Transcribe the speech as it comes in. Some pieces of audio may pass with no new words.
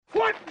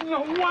What in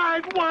the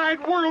wide,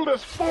 wide world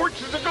of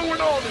sports is going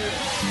on here?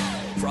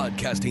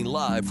 Broadcasting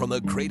live from the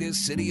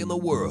greatest city in the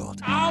world.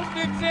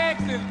 Austin,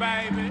 Texas,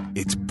 baby.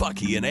 It's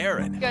Bucky and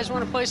Aaron. You guys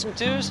want to play some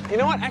twos? You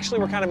know what?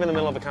 Actually, we're kind of in the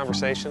middle of a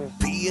conversation.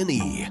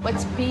 B&E.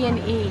 What's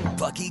B&E?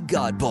 Bucky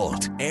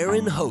Godbolt,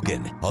 Aaron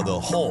Hogan on the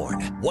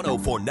Horn,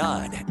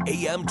 104.9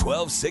 AM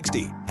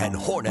 1260 and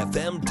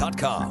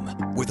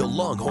hornfm.com, where the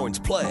Longhorns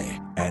play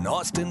and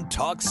Austin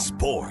talks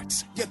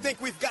sports. You think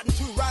we've gotten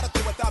too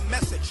radical with our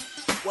message?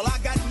 Well, I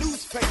got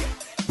news for you.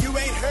 You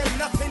ain't heard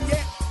nothing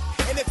yet.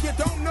 And if you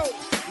don't know,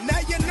 now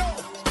you know.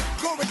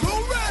 Glory,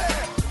 glory!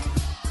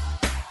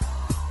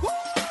 Woo!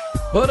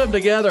 Put them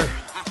together.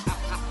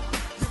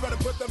 You better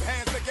put them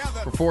hands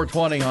together. For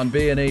 420 on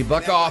B&E.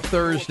 Buck Off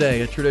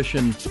Thursday, a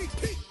tradition.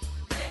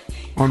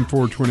 On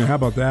 420, how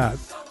about that?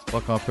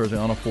 Buck Off Thursday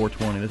on a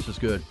 420. This is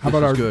good. How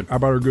about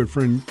our good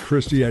friend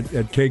Christy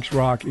at Cakes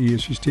Rock?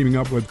 She's teaming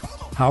up with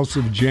House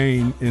of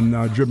Jane in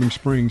Dripping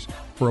Springs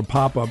for a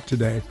pop-up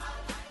today.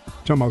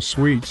 Talking about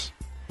sweets.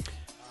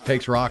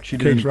 Cakes Rock. She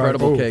did an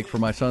incredible cake for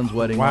my son's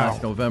wedding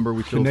last November.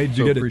 We so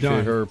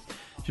appreciate her.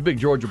 She's a big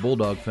Georgia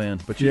Bulldog fan,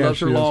 but she loves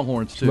her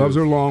Longhorns, too. Loves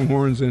her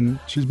Longhorns, and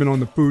she's been on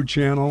the Food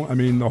Channel. I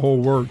mean, the whole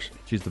works.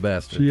 She's the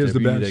best. She is the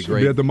best. She'll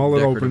be at the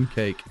Mullet Open.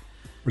 Cake.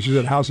 Which is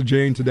at House of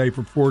Jane today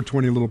for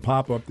 420, little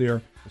pop-up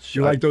there.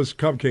 You like those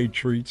cupcake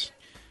treats.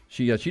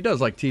 She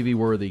does like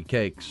TV-worthy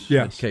cakes.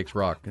 Yes. Cakes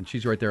Rock, and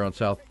she's right there on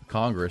South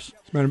Congress.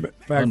 As a matter of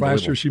fact,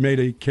 last year she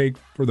made a cake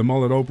for the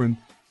Mullet Open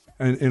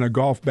in a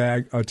golf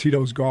bag, a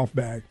Tito's golf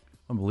bag.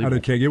 Unbelievable. Out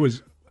of cake. It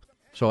was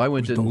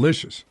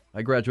delicious.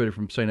 I graduated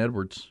from St.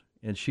 Edwards,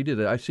 and she did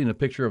it. I've seen a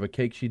picture of a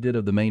cake she did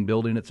of the main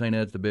building at St.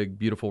 Ed's, the big,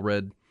 beautiful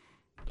red.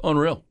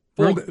 Unreal.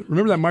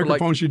 Remember that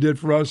microphone she did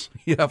for us?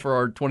 Yeah, for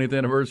our 20th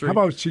anniversary. How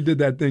about she did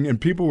that thing, and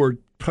people were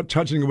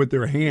touching it with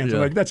their hands? Yeah.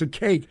 Like, that's a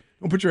cake.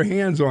 Don't put your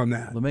hands on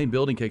that. The main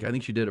building cake, I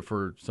think she did it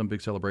for some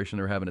big celebration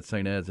they were having at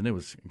St. Ed's, and it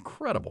was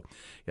incredible.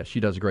 Yeah, she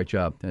does a great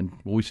job. And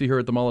will we see her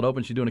at the Mullet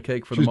Open? She's doing a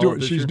cake for the Mullet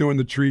this year? She's doing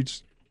the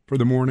treats for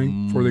the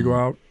morning before they go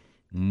out.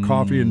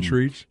 Coffee and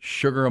treats.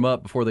 Sugar them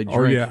up before they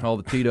drink all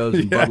the Tito's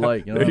and Bud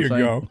Light. You know there you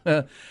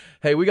go.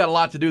 Hey, we got a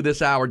lot to do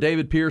this hour.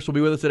 David Pierce will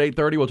be with us at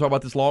 8:30. We'll talk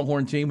about this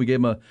Longhorn team. We gave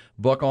him a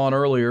buck on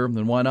earlier,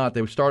 and why not?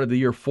 They started the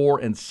year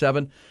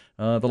 4-7.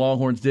 The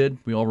Longhorns did.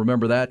 We all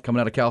remember that,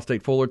 coming out of Cal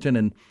State Fullerton,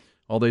 and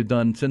all they've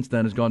done since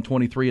then has gone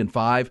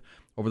 23-5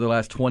 over the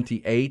last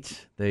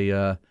 28.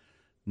 They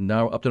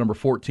now up to number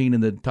 14 in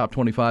the top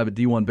 25 at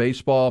D1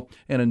 baseball,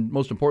 and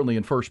most importantly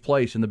in first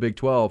place in the Big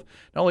 12.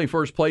 Not only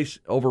first place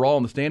overall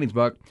in the standings,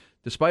 Buck,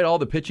 despite all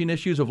the pitching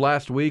issues of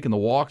last week and the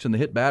walks and the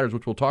hit batters,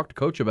 which we'll talk to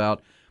Coach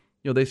about,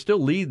 they still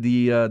lead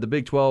the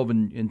Big 12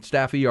 in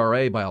staff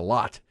ERA by a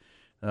lot.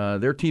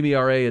 Their team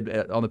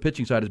ERA on the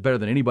pitching side is better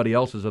than anybody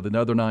else's of the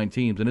other 9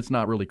 teams, and it's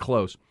not really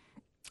close.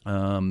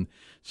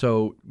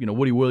 So,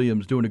 Woody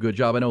Williams doing a good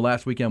job. I know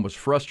last weekend was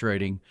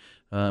frustrating.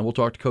 We'll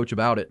talk to Coach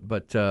about it,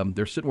 but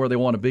they're sitting where they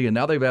want to be, and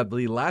now they've had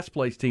the last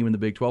place team in the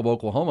Big 12,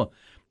 Oklahoma,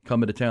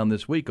 come into town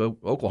this week.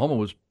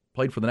 Oklahoma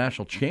played for the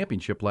national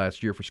championship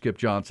last year for Skip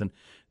Johnson.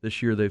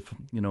 This year they've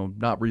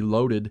not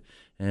reloaded,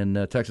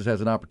 and Texas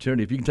has an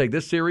opportunity. If you can take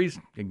this series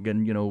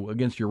again,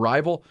 against your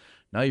rival,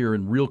 now you're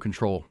in real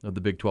control of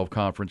the Big 12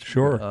 conference.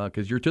 Sure,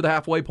 because you're to the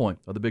halfway point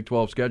of the Big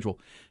 12 schedule,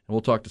 and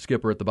we'll talk to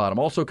Skipper at the bottom.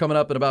 Also coming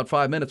up in about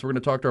 5 minutes, we're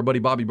going to talk to our buddy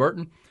Bobby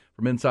Burton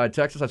from inside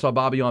Texas. I saw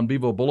Bobby on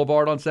Bevo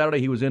Boulevard on Saturday.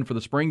 He was in for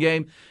the spring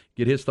game.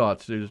 Get his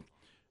thoughts.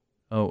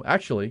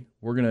 Actually,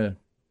 we're going to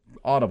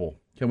audible.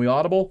 Can we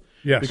audible?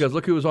 Yes. Because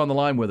look who was on the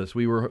line with us.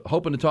 We were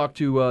hoping to talk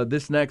to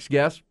this next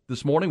guest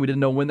this morning. We didn't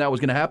know when that was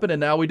going to happen,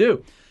 and now we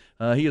do.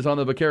 He is on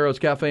the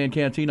Vaqueros Cafe and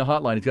Cantina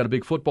hotline. He's got a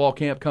big football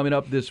camp coming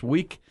up this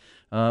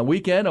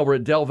weekend over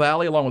at Del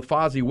Valley along with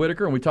Fozzie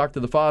Whitaker, and we talked to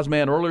the Foz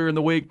man earlier in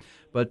the week.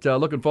 But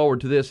looking forward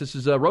to this. This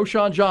is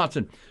Roschon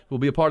Johnson, who will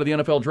be a part of the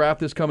NFL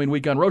draft this coming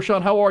weekend.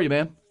 Roschon, how are you,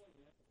 man?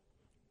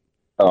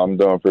 I'm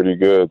doing pretty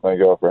good. Thank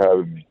y'all for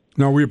having me.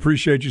 No, we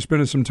appreciate you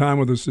spending some time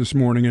with us this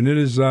morning, and it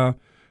is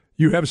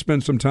you have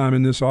spent some time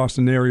in this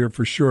Austin area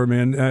for sure,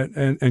 man.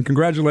 And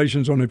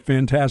congratulations on a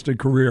fantastic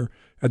career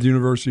at the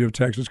University of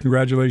Texas.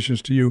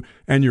 Congratulations to you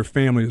and your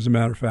family, as a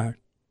matter of fact.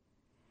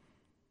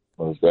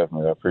 Most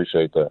definitely. I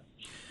appreciate that.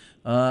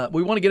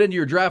 We want to get into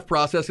your draft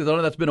process because I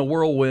know that's been a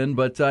whirlwind,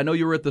 but I know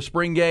you were at the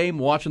spring game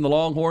watching the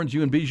Longhorns.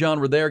 You and Bijan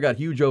were there, got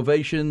huge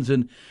ovations.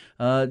 And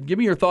give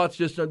me your thoughts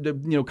just,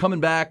 coming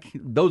back.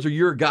 Those are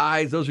your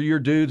guys. Those are your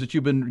dudes that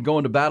you've been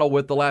going to battle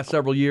with the last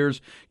several years.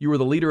 You were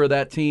the leader of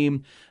that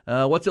team.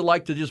 What's it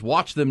like to just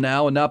watch them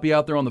now and not be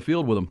out there on the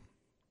field with them?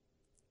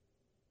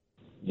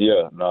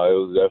 Yeah, no,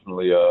 it was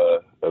definitely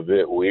a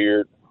bit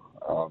weird,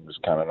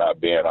 just kind of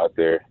not being out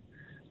there,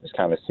 just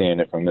kind of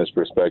seeing it from this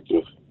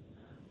perspective.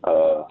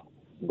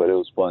 But it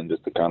was fun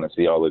just to kind of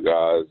see all the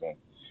guys and,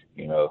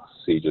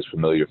 see just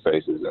familiar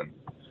faces and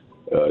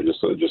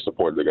just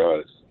support the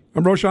guys.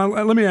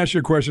 Roschon, let me ask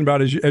you a question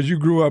about as you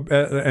grew up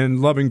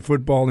and loving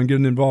football and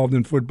getting involved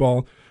in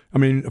football. I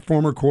mean, a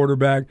former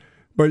quarterback,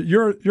 but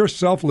your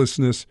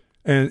selflessness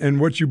and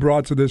what you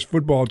brought to this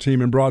football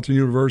team and brought to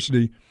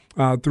university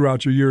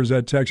throughout your years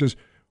at Texas.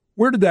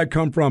 Where did that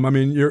come from? I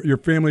mean, your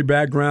family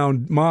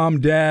background,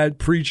 mom, dad,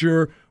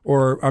 preacher,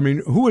 or, I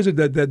mean, who is it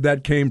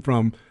that came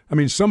from? I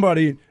mean,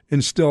 somebody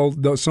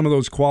instilled some of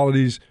those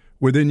qualities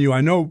within you.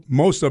 I know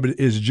most of it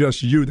is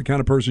just you, the kind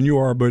of person you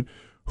are, but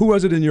who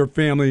was it in your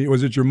family?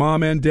 Was it your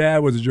mom and dad?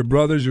 Was it your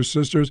brothers, your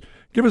sisters?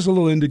 Give us a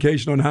little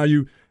indication on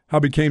how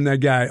became that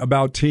guy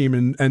about team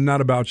and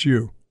not about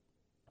you.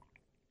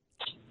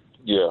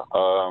 Yeah,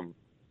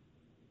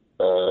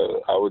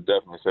 I would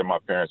definitely say my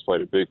parents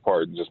played a big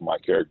part in just my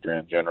character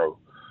in general.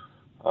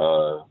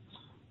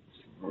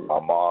 My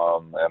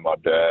mom and my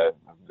dad,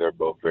 they're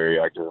both very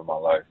active in my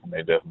life, and they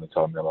definitely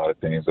taught me a lot of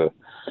things that,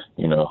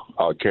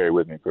 I'll carry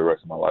with me for the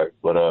rest of my life.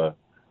 But,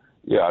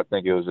 yeah, I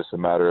think it was just a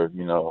matter of,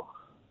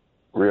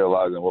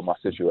 realizing what my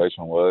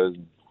situation was,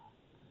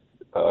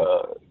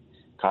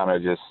 kind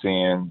of just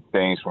seeing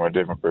things from a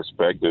different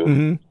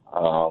perspective.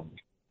 Out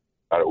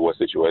of what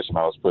situation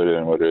I was put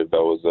in, whether that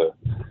was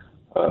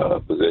a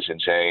position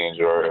change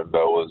or if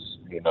that was,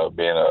 being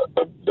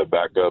the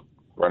backup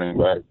running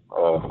back.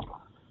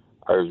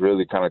 I just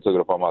really kind of took it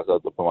upon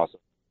myself to put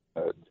myself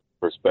in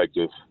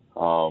perspective.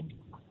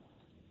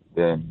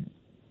 Than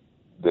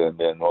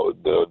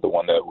the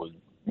one that would,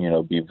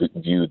 be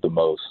viewed the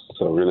most.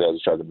 So really, I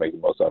just tried to make the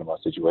most out of my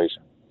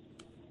situation.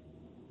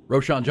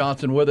 Roschon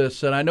Johnson with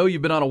us, and I know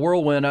you've been on a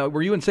whirlwind.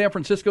 Were you in San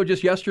Francisco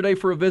just yesterday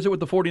for a visit with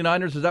the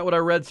 49ers? Is that what I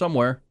read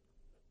somewhere?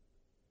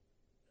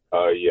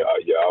 Yeah,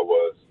 I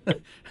was.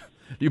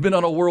 You've been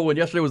on a whirlwind.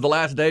 Yesterday was the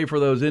last day for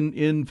those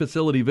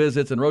in-facility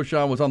visits, and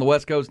Roschon was on the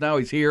West Coast. Now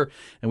he's here,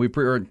 and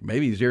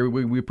maybe he's here.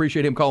 We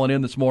appreciate him calling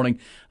in this morning.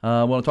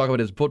 I want to talk about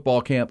his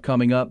football camp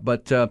coming up.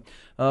 But,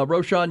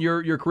 Roschon,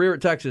 your career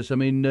at Texas, I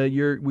mean,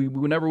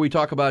 whenever we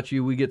talk about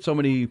you, we get so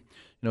many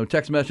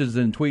text messages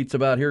and tweets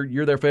about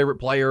you're their favorite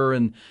player,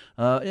 and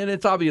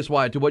it's obvious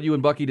why. To what you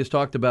and Bucky just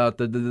talked about,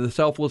 the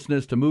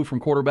selflessness to move from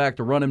quarterback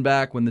to running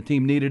back when the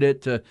team needed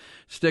it, to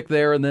stick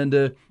there, and then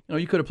to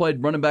you could have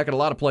played running back at a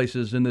lot of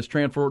places in this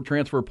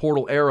transfer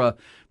portal era.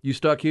 You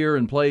stuck here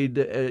and played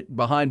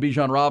behind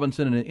Bijan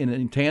Robinson and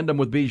in tandem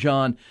with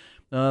Bijan.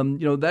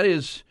 That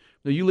is,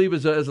 you leave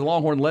as a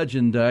Longhorn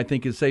legend. I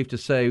think is safe to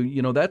say.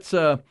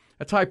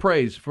 That's high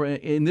praise for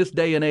in this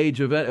day and age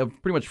of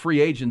pretty much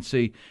free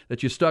agency,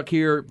 that you stuck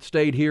here,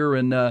 stayed here,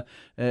 and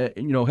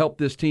helped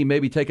this team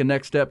maybe take a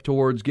next step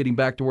towards getting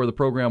back to where the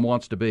program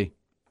wants to be.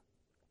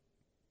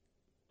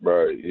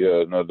 Right.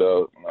 Yeah. No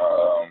doubt.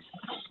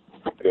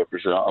 Yeah, for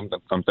sure. I'm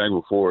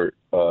thankful for it.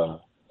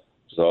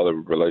 Just all the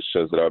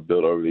relationships that I've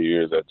built over the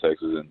years at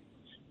Texas, and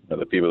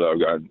the people that I've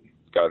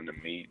gotten to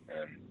meet,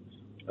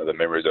 and the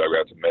memories that I've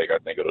got to make. I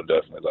think it'll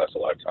definitely last a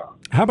lifetime.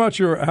 How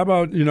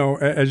about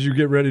as you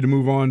get ready to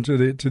move on to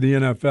the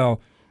NFL,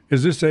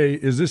 is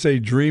this a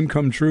dream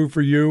come true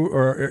for you,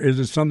 or is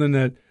it something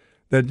that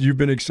you've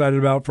been excited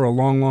about for a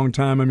long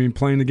time? I mean,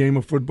 playing the game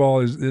of football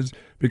is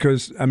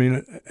because, I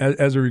mean,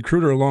 as a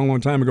recruiter a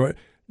long time ago,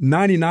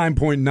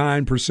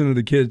 99.9% of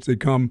the kids that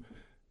come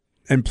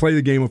and play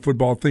the game of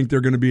football think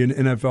they're going to be an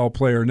NFL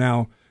player.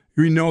 Now,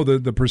 we know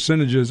that the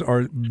percentages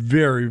are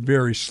very,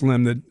 very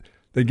slim, that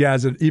the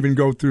guys that even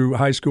go through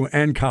high school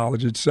and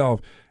college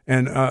itself,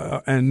 and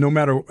no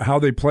matter how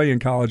they play in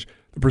college,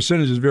 the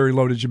percentage is very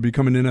low that you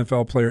become an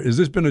NFL player. Has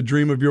this been a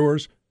dream of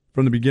yours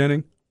from the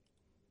beginning?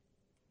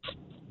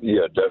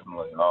 Yeah,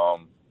 definitely.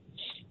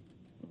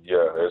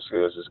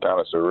 It's just kind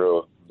of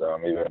surreal that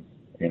I'm even,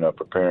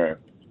 preparing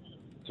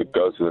to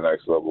go to the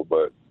next level.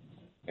 But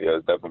yeah,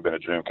 it's definitely been a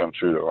dream come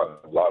true.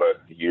 A lot of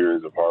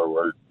years of hard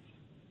work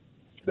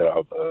that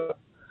I've,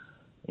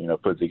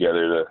 put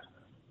together to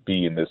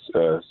be in this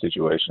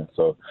situation.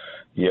 So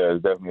yeah,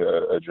 it's definitely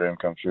a dream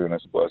come true, and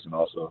it's a blessing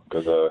also,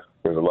 because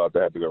there's a lot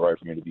that had to go right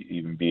for me to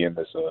be in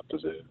this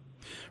position.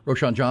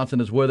 Roschon Johnson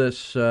is with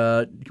us.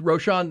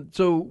 Roschon,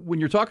 so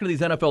when you're talking to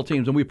these NFL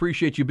teams, and we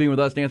appreciate you being with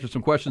us to answer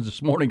some questions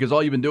this morning, because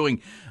all you've been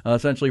doing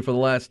essentially for the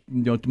last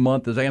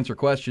month is answer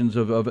questions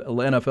of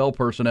NFL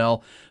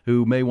personnel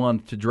who may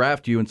want to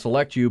draft you and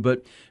select you.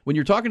 But when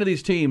you're talking to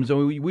these teams,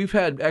 we've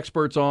had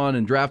experts on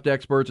and draft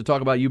experts to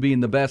talk about you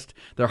being the best,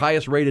 their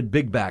highest rated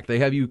big back. They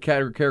have you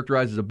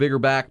characterized as a bigger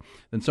back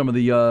than some of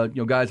the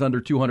guys under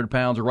 200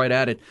 pounds or right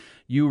at it.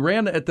 You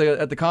ran at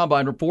the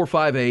combine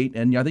 4.58,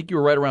 and I think you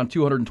were right around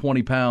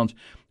 220 pounds.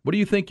 What do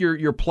you think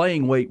your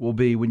playing weight will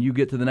be when you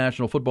get to the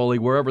National Football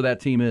League, wherever that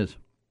team is?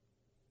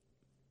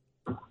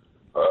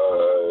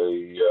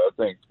 I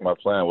think my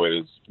playing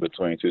weight is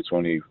between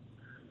 220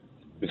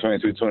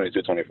 and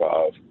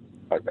 225.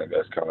 I think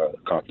that's kind of a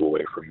comfortable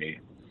weight for me.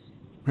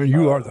 Man,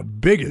 you are the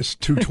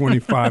biggest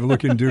 225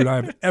 looking dude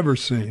I've ever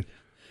seen.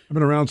 I've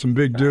been around some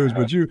big dudes,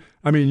 but you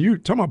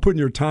talking about putting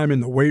your time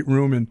in the weight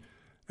room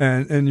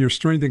and your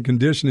strength and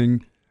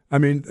conditioning. I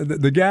mean,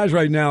 the guys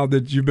right now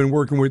that you've been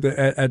working with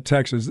at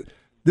Texas,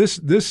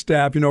 this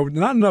staff,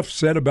 not enough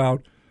said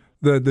about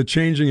the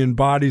changing in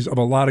bodies of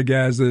a lot of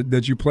guys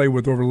that you play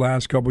with over the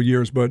last couple of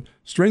years, but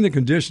strength and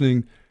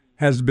conditioning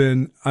has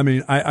been,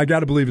 I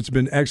got to believe it's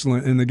been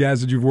excellent in the guys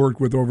that you've worked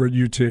with over at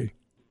UT.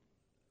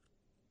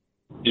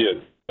 Yeah,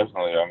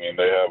 definitely.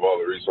 They have all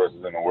the resources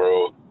in the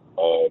world,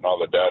 and all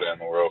the data in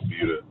the world for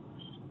you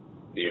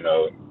you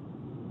know,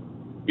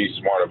 be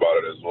smart about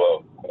it as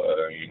well.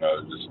 You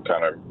know, just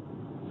kind of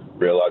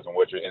realizing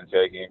what you're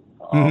intaking,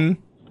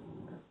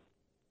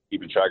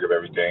 keeping track of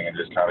everything, and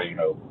just kind of, you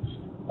know,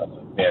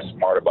 being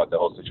smart about the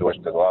whole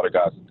situation, because a lot of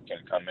guys can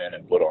come in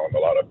and put on a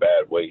lot of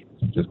bad weight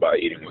just by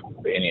eating with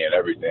any and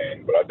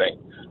everything. But I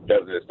think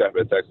definitely the staff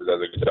at Texas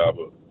does a good job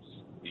of,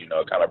 you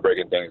know, kind of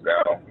breaking things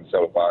down and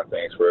simplifying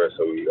things for us,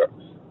 so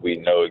we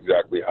know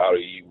exactly how to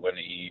eat, when to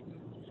eat,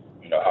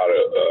 you know, how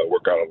to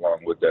work out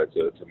along with that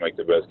to make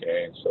the best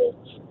game. So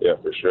yeah,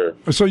 for sure.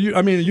 So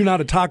you're not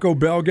a Taco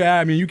Bell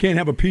guy. I mean, you can't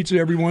have a pizza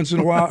every once in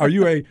a while. Are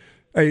you a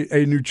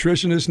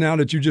nutritionist now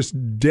that you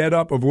just dead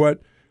up of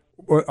what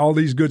all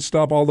these good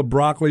stuff, all the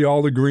broccoli,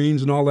 all the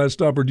greens, and all that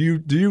stuff, or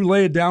do you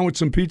lay it down with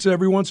some pizza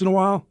every once in a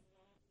while?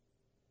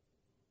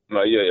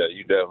 No, yeah,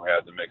 you definitely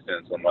have to mix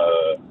in some,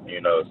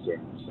 you know,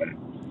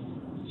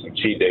 some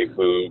cheat day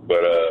food,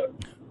 but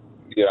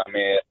yeah, I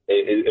mean,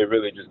 it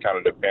really just kind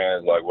of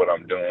depends, like what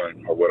I'm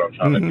doing or what I'm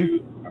trying to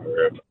do,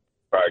 or if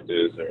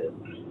practice, or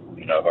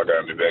you know, if I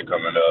got an event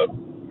coming up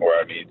where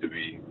I need to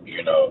be,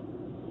 you know,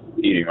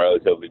 eating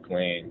relatively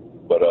clean.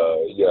 But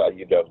yeah,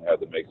 you definitely have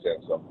to mix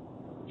in some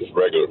just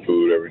regular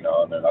food every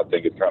now and then. I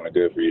think it's kind of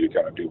good for you to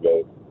kind of do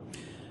both.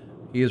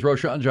 He is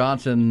Roschon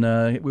Johnson.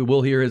 We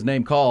will hear his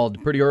name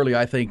called pretty early,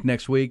 I think,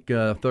 next week,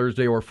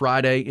 Thursday or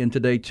Friday, into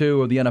day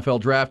 2 of the NFL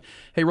Draft.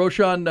 Hey,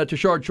 Roschon,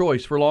 Tashard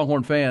Choice for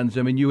Longhorn fans.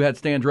 I mean, you had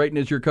Stan Drayton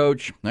as your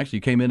coach. Actually,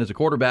 you came in as a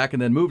quarterback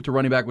and then moved to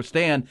running back with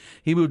Stan.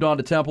 He moved on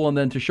to Temple, and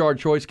then Tashard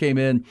Choice came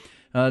in.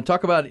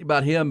 Talk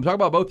about him. Talk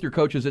about both your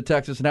coaches at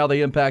Texas and how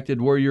they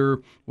impacted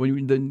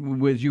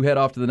as you head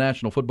off to the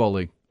National Football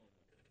League.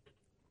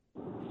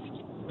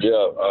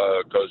 Yeah,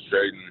 Coach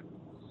Drayton,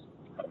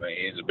 I mean,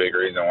 he's a big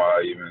reason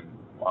why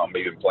I'm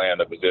even playing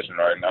the position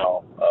right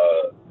now.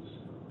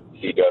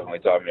 He definitely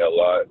taught me a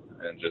lot,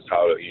 and just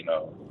how to, you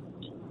know,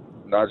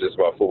 not just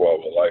about football,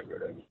 but life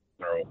in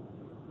general.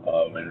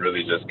 And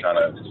really just kind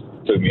of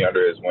took me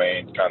under his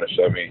wing, kind of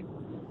showed me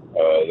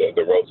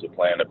the ropes of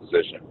playing the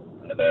position.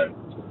 And then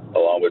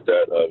along with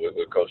that, with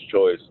Coach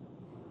Choice,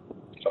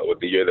 with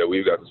the year that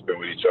we've got to spend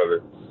with each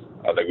other,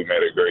 I think we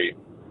made a great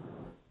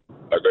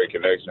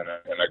connection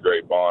and a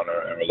great bond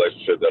and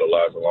relationship that'll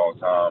last a long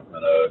time.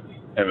 And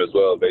him as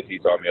well, he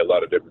taught me a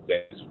lot of different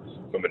things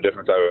from a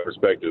different type of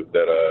perspective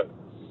that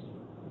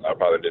I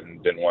probably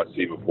didn't want to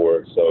see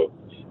before. So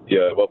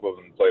yeah, both of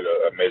them played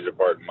a major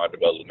part in my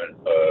development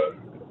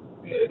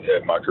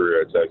at my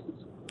career at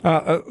Texas.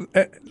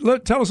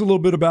 Tell us a little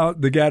bit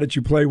about the guy that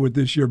you play with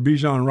this year,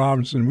 Bijan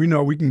Robinson. We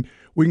know we can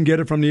get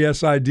it from the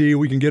SID,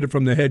 we can get it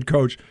from the head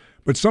coach,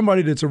 but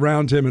somebody that's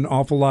around him an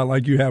awful lot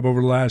like you have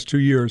over the last 2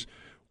 years.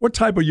 What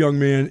type of young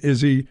man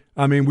is he?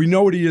 I mean, we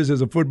know what he is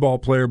as a football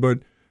player, but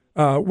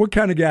what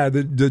kind of guy,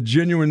 the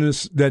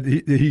genuineness that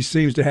he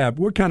seems to have,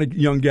 what kind of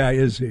young guy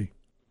is he?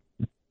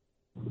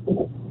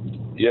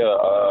 Yeah,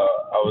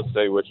 I would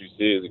say what you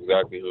see is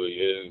exactly who he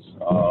is.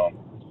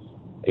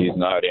 He's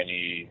not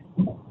any,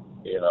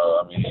 you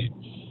know, I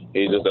mean,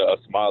 he's just a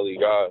smiley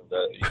guy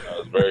that, you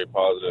know, is very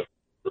positive,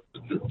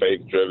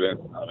 faith-driven.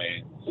 I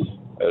mean,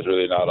 there's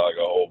really not like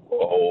a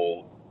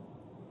whole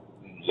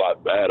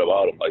lot bad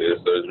about him. Like,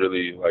 there's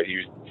really, like,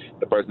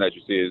 the person that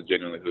you see is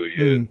genuinely who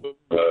he is.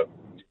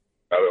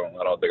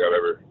 I don't think I've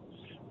ever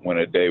went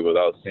a day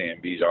without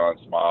seeing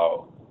Bijan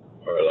smile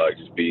or like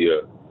just be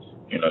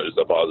just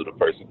a positive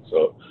person.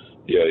 So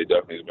yeah, he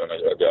definitely has been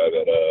a guy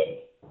that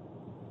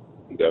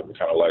definitely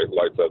kind of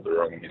lights up the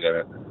room when he's in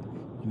it.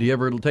 Do you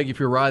ever take you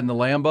for a ride in the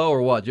Lambo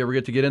or what? Do you ever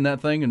get to get in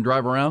that thing and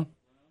drive around?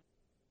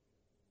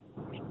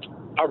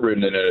 I've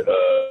ridden in it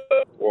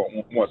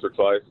once or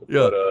twice,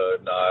 yeah. But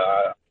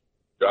I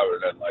drive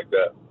it nothing like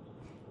that.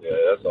 Yeah,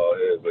 that's all it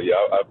is. But yeah,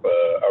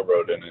 I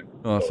rode in it.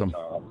 Awesome.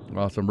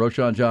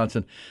 Roschon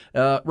Johnson.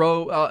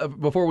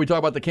 Before we talk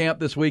about the camp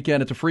this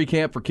weekend, it's a free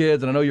camp for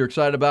kids, and I know you're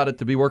excited about it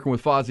to be working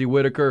with Fozzie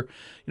Whitaker.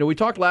 You know, we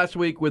talked last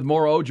week with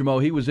Moro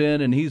Ojimo. He was in,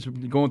 and he's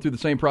going through the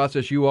same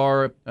process you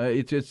are.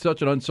 It's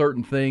such an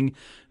uncertain thing.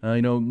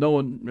 No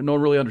one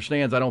really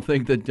understands. I don't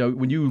think that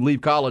when you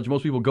leave college,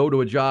 most people go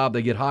to a job,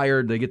 they get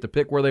hired, they get to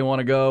pick where they want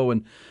to go,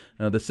 and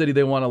the city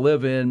they want to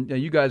live in.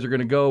 You guys are going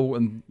to go,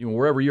 and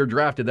wherever you're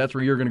drafted, that's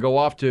where you're going to go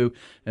off to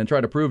and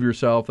try to prove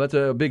yourself. That's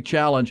a big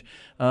challenge.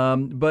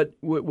 But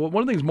one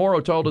of the things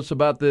Moro told us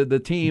about the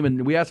team,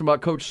 and we asked him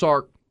about Coach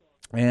Sark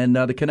and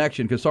the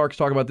connection, because Sark's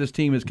talking about this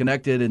team is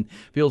connected and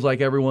feels like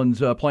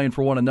everyone's playing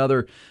for one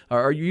another.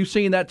 Are you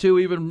seeing that too,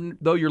 even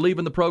though you're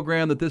leaving the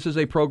program, that this is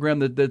a program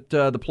that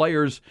the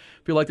players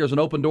feel like there's an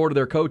open door to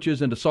their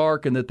coaches and to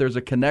Sark, and that there's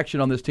a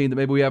connection on this team that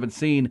maybe we haven't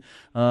seen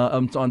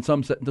on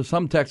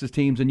some Texas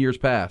teams in years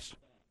past?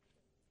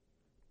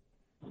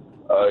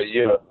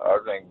 Yeah, I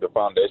think the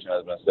foundation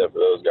has been set for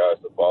those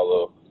guys to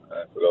follow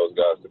and for those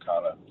guys to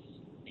kind of,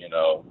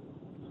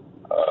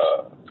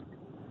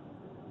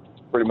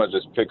 pretty much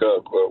just pick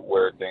up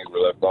where things were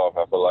left off.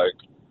 I feel like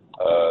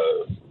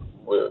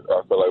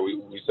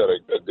we set a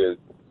good,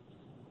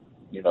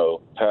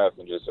 path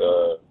and just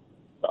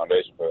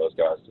foundation for those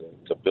guys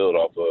to build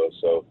off of.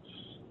 So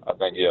I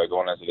think,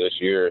 going into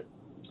this year,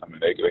 I mean,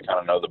 they kind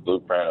of know the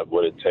blueprint of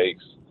what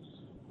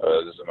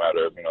It's just a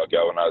matter of,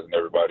 galvanizing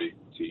everybody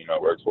to,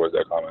 work towards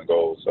that common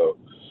goal. So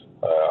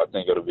I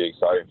think it'll be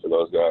exciting for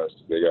those guys.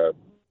 They got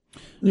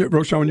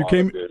Roschon,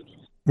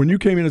 when you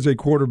came in as a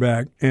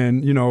quarterback,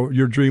 and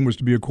your dream was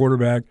to be a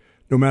quarterback,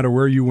 no matter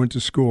where you went to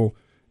school,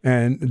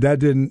 and that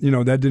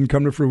didn't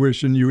come to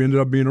fruition. You ended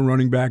up being a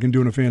running back and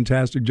doing a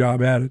fantastic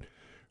job at it.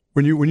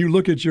 When you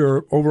look at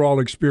your overall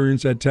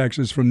experience at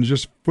Texas, from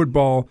just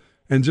football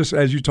and just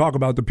as you talk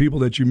about the people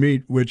that you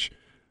meet, which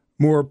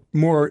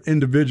more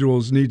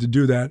individuals need to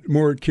do that,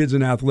 more kids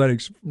in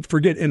athletics,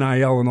 forget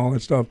NIL and all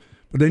that stuff,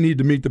 but they need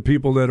to meet the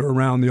people that are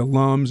around, the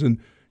alums, and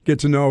get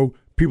to know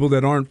people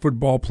that aren't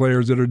football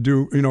players that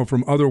are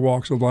from other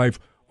walks of life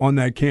on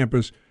that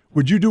campus.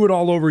 Would you do it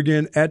all over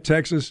again at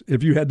Texas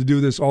if you had to do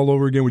this all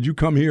over again? Would you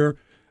come here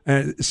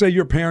and say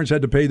your parents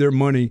had to pay their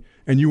money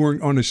and you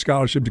weren't on a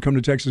scholarship to come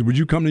to Texas? Would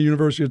you come to the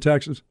University of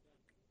Texas?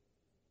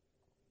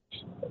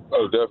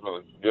 Oh,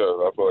 definitely. Yeah,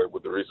 I feel like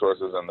with the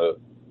resources and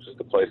just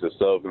the place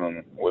itself,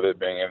 and with it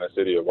being in the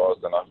city of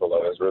Austin, I feel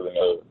like that's really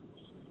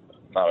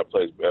not a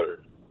place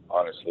better,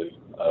 honestly.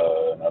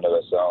 I know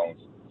that sounds,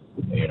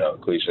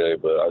 cliche,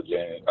 but I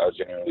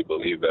genuinely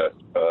believe that.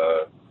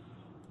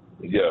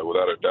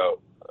 Without a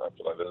doubt, I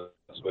feel like this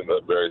has been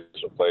a very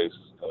special place,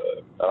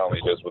 not only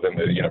just within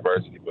the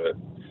university, but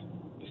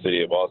the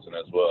city of Austin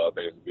as well. I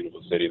think it's a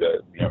beautiful city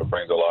that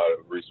brings a lot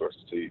of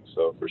resources to you.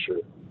 So for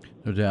sure.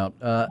 No doubt.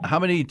 How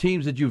many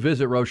teams did you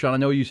visit, Roschon? I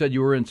know you said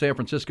you were in San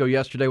Francisco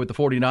yesterday with the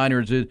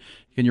 49ers.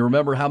 Can you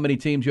remember how many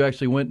teams you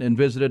actually went and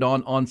visited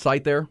on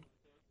site there?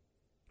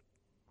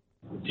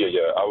 Yeah.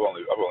 I've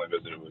only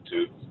visited with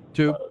two.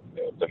 Two?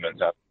 Them in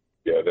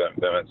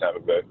Tampa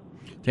Bay.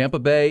 Tampa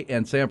Bay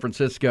and San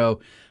Francisco.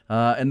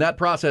 And that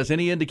process,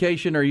 any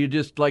indication, or are you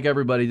just like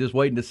everybody, just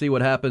waiting to see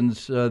what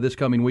happens this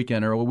coming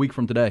weekend or a week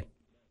from today?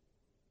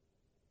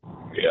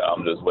 Yeah,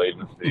 I'm just waiting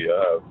to see.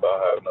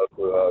 I have no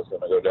clue how it's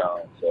going to go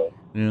down. So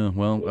yeah,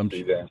 well, we'll I'm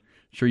see then.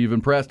 Sure you've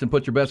impressed and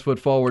put your best foot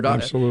forward.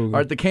 Absolutely. All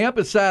right, the camp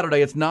is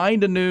Saturday. It's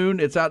 9 to noon.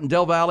 It's out in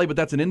Del Valley, but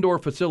that's an indoor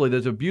facility.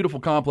 There's a beautiful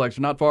complex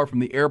not far from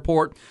the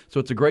airport, so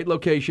it's a great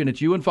location.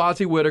 It's you and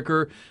Fozzie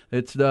Whitaker.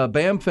 It's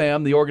Bam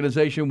Fam, the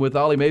organization with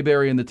Ollie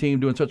Mayberry and the team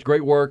doing such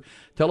great work.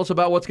 Tell us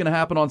about what's going to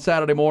happen on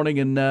Saturday morning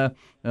and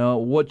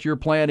what your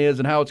plan is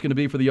and how it's going to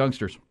be for the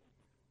youngsters.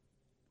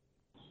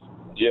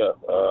 Yeah,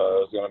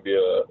 it's going to be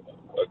a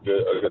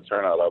good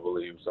turnout, I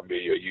believe. It's going to be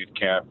a youth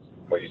camp,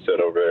 like you said,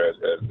 over there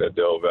at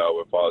Del Val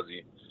with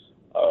Fozzie.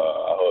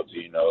 I hope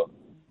to,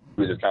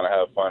 we just kind of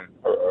have fun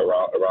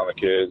around the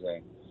kids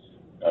and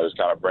just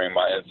kind of bring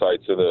my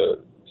insight to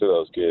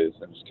those kids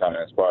and just kind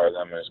of inspire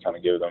them and just kind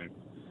of give them,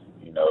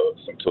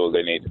 some tools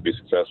they need to be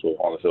successful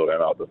on the field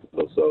and out the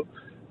field. So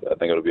I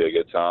think it'll be a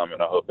good time,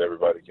 and I hope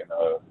everybody can,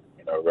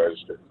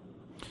 register.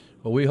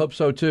 Well, we hope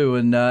so, too.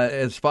 And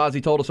as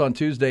Fozzie told us on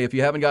Tuesday, if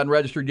you haven't gotten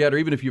registered yet, or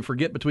even if you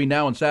forget between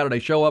now and Saturday,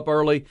 show up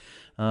early,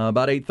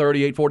 about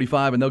 8:30,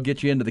 8:45, and they'll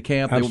get you into the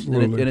camp.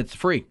 Absolutely. And it's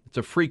free. It's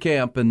a free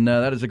camp, and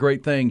that is a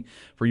great thing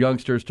for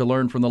youngsters to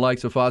learn from the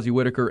likes of Fozzie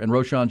Whitaker and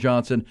Roschon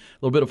Johnson. A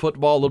little bit of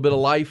football, a little bit of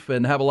life,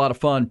 and have a lot of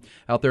fun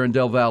out there in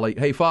Del Valley.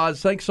 Hey,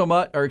 Foz, thanks so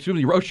much. Or excuse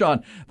me,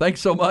 Roschon, thanks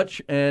so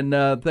much, and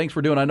thanks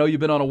for doing it. I know you've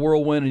been on a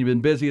whirlwind, and you've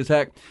been busy as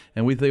heck,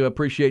 and we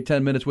appreciate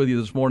 10 minutes with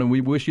you this morning. We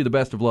wish you the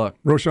best of luck.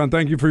 Roschon,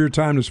 thank you for your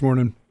time this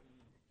morning.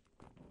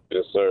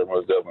 Yes, sir.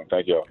 Most definitely.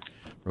 Thank y'all.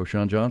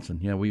 Roschon Johnson.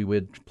 Yeah, we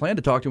had planned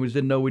to talk to him. We just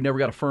didn't know. We never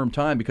got a firm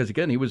time because,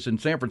 again, he was in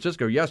San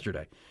Francisco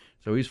yesterday.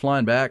 So he's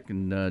flying back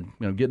and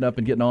getting up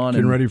and getting on.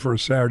 Getting ready for a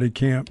Saturday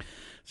camp.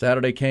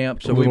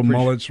 So little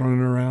mullets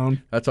running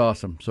around. That's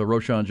awesome. So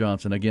Roschon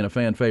Johnson, again, a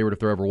fan favorite if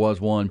there ever was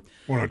one.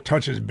 Want to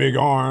touch his big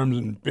arms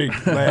and big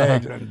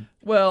legs. And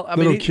well, I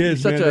mean,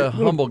 he's such a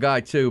humble guy,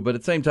 too. But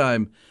at the same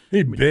time,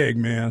 he's big,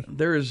 man.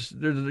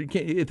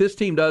 If this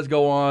team does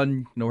go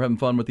on, we're having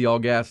fun with the all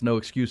gas, no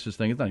excuses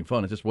thing. It's not even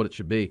fun. It's just what it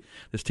should be.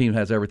 This team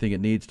has everything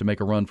it needs to make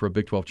a run for a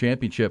Big 12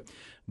 championship.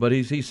 But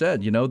he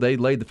said, they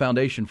laid the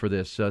foundation for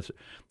this.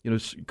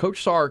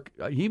 Coach Sark,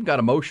 he even got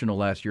emotional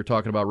last year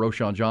talking about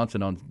Roschon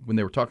Johnson when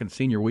they were talking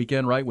senior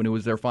weekend, right, when it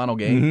was their final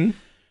game. Mm-hmm.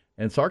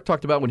 And Sark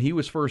talked about when he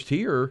was first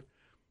here,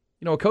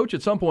 a coach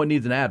at some point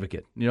needs an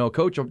advocate. A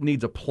coach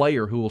needs a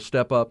player who will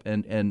step up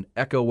and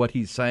echo what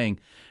he's saying.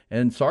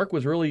 And Sark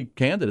was really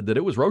candid that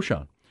it was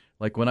Roschon.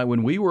 Like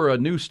when we were a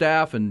new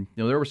staff, and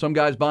there were some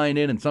guys buying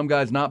in and some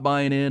guys not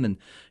buying in, and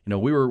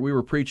we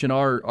were preaching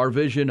our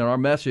vision and our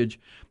message.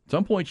 At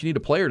some point, you need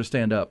a player to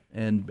stand up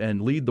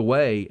and lead the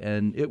way.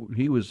 And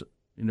he was,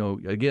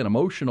 again,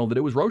 emotional that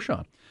it was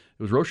Roschon.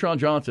 It was Roschon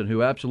Johnson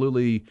who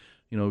absolutely,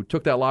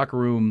 took that locker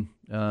room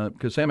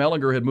because Sam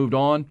Ehlinger had moved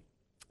on.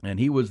 And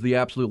he was the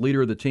absolute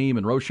leader of the team,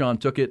 and Roschon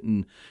took it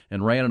and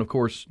ran. And, of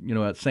course,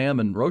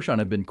 Sam and Roschon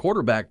have been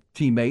quarterback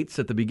teammates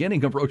at the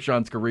beginning of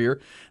Roschon's career.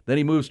 Then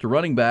he moves to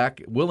running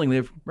back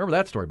willingly. Remember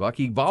that story, Buck?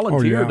 He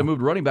volunteered to move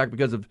to running back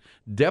because of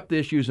depth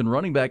issues and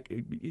running back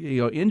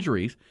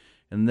injuries.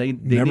 And they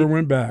never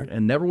went back.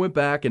 And never went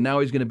back. And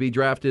now he's going to be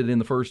drafted in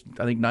the first,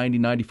 I think, 90,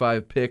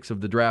 95 picks of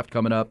the draft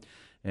coming up.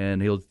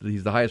 And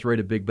he's the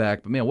highest-rated big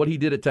back. But, man, what he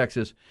did at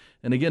Texas.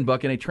 And, again,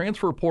 Buck, in a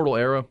transfer portal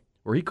era,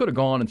 or he could have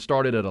gone and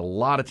started at a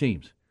lot of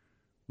teams.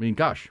 I mean,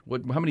 gosh,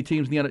 how many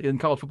teams in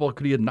college football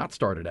could he have not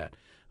started at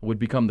would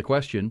become the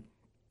question.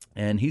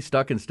 And he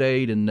stuck and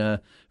stayed and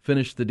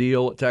finished the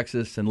deal at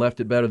Texas and left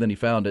it better than he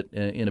found it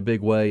in a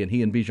big way. And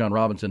he and Bijan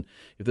Robinson,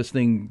 if this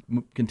thing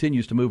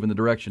continues to move in the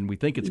direction we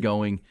think it's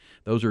going,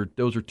 those are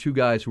two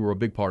guys who were a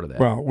big part of that.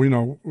 Well, we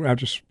know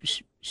after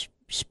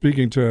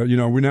speaking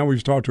to,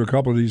 we've talked to a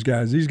couple of these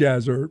guys. These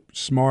guys are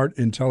smart,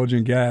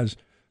 intelligent guys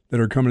that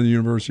are coming to the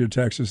University of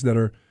Texas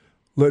that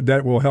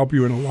will help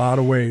you in a lot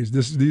of ways.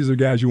 These are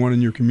guys you want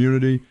in your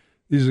community.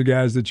 These are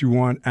guys that you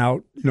want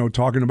out,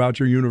 talking about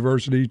your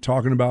university,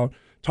 talking about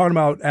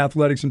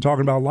athletics and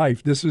talking about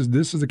life. This is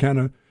the kind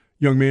of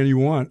young man you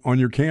want on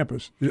your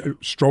campus,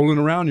 strolling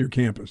around your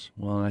campus.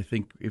 Well, I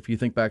think if you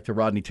think back to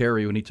Rodney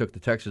Terry when he took the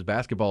Texas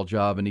basketball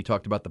job and he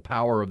talked about the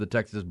power of the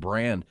Texas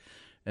brand,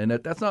 and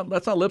that's not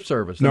lip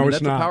service. No, that's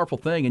it's not. A powerful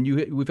thing.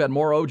 And we've had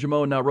more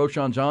Ojimo and now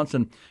Roschon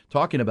Johnson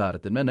talking about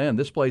it. That man,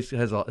 this place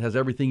has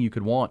everything you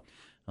could want.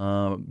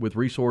 With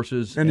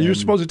resources. And you're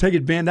supposed to take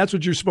advantage. That's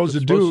what you're supposed to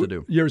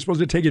do. You're supposed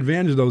to take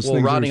advantage of those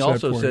things. Well, Rodney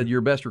also said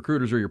your best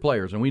recruiters are your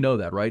players, and we know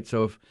that, right?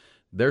 So if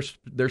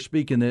they're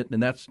speaking it,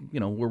 and that's,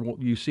 where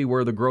you see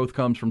where the growth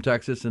comes from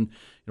Texas, and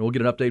we'll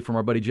get an update from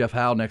our buddy Jeff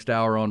Howe next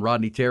hour on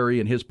Rodney Terry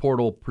and his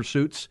portal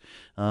pursuits.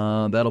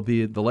 That'll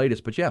be the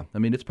latest. But, yeah, I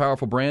mean, it's a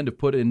powerful brand to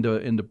put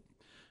into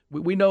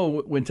we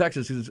know when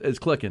Texas is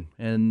clicking,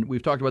 and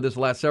we've talked about this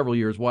the last several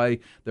years, why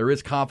there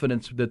is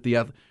confidence that the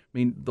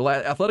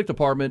athletic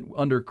department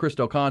under Chris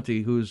Del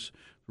Conte, who's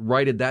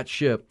righted that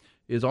ship,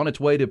 is on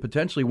its way to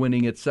potentially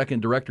winning its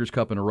second Directors'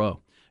 Cup in a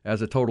row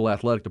as a total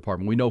athletic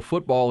department. We know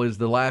football is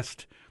the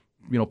last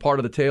part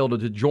of the tail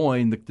to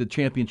join the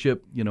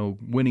championship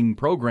winning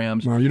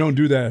programs. Well, you don't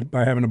do that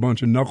by having a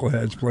bunch of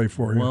knuckleheads play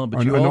for you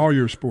on all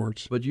your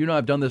sports. But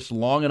I've done this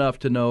long enough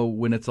to know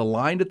when it's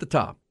aligned at the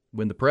top,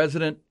 when the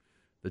president,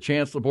 the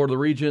Chancellor, Board of the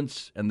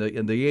Regents, and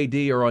the AD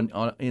are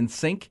in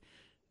sync,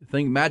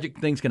 magic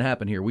things can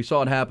happen here. We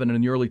saw it happen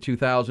in the early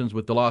 2000s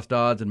with DeLoss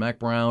Dodds and Mac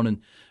Brown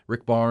and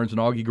Rick Barnes and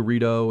Augie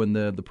Garrido and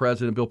the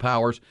president, Bill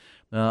Powers.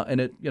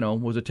 And it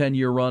was a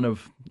 10-year run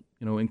of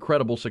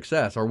incredible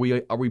success. Are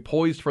we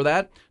poised for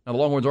that? Now the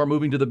Longhorns are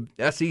moving to the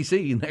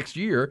SEC next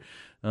year,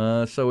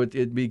 so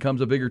it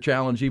becomes a bigger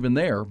challenge even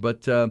there.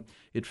 But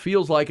it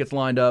feels like it's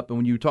lined up. And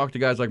when you talk to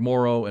guys like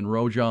Morrow and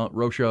Rojo,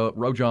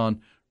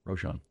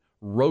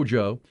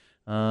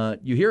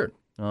 you hear it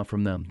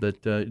from them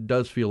that it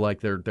does feel like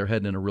they're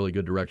heading in a really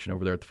good direction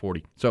over there at the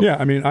 40. So yeah,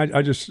 I mean,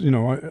 I just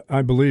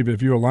I believe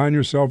if you align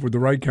yourself with the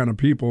right kind of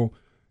people,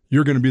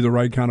 you're going to be the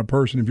right kind of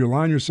person. If you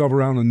align yourself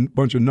around a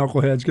bunch of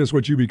knuckleheads, guess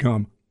what you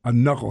become? A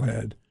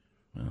knucklehead.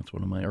 Well, that's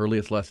one of my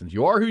earliest lessons.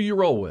 You are who you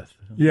roll with.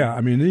 Yeah,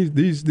 I mean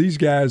these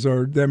guys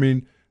are. I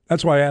mean,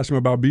 that's why I asked him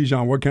about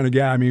Bijan. What kind of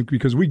guy? I mean,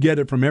 because we get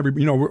it from every.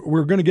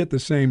 We're going to get the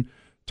same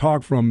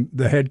talk from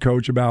the head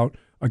coach about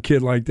a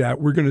kid like that.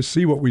 We're going to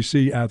see what we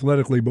see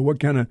athletically, but what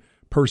kind of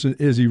person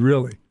is he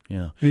really?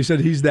 Yeah. And he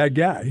said he's that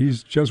guy.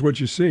 He's just what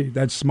you see.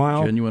 That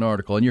smile. Genuine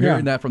article. And you're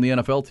hearing that from the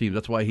NFL team.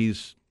 That's why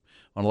he's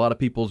on a lot of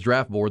people's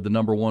draft board, the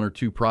number 1 or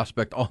 2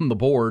 prospect on the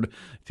board.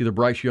 It's either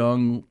Bryce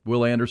Young,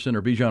 Will Anderson,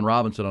 or Bijan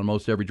Robinson on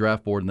most every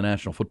draft board in the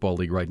National Football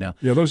League right now.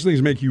 Yeah, those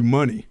things make you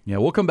money. Yeah,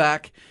 we'll come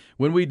back.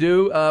 When we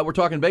do, we're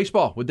talking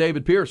baseball with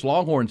David Pierce.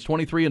 Longhorns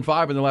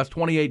 23-5 in the last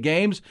 28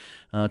 games.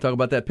 Talk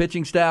about that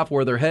pitching staff,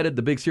 where they're headed,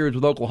 the big series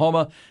with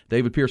Oklahoma.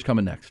 David Pierce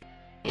coming next.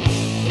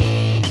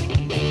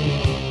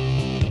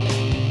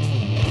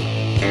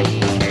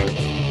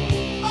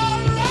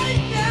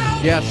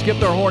 Yeah,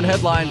 skipped our Horn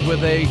headlines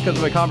because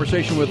of a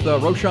conversation with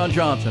Roschon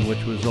Johnson,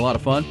 which was a lot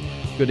of fun.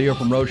 Good to hear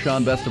from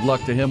Roschon. Best of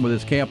luck to him with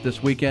his camp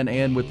this weekend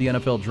and with the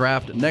NFL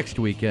draft next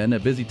weekend. A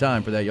busy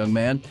time for that young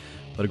man,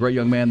 but a great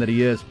young man that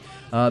he is.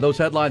 Those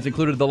headlines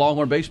included the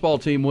Longhorn baseball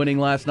team winning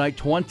last night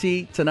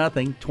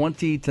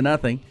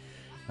 20-0.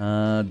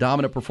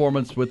 Dominant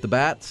performance with the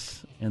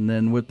bats, and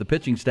then with the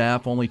pitching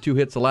staff, only 2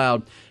 hits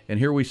allowed. And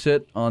here we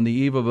sit on the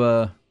eve of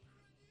a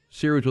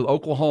series with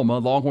Oklahoma.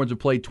 Longhorns have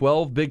played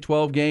 12 Big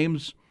 12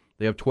 games.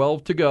 They have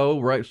 12 to go,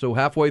 right? So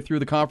halfway through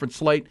the conference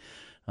slate.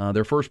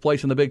 They're first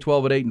place in the Big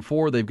 12 at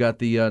 8-4. They've got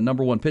the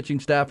number 1 pitching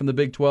staff in the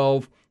Big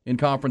 12 in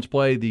conference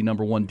play, the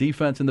number 1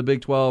 defense in the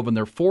Big 12, and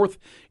they're 4th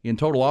in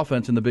total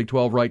offense in the Big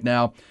 12 right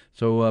now.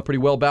 So a pretty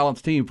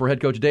well-balanced team for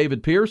head coach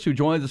David Pierce, who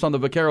joins us on the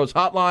Vaqueros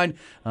hotline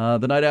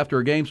the night after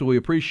a game, so we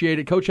appreciate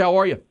it. Coach, how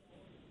are you?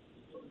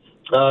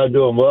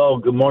 Doing well.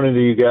 Good morning to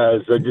you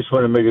guys. I just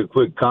want to make a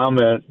quick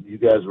comment. You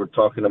guys were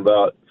talking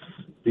about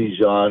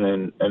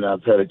Bijan, and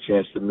I've had a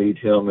chance to meet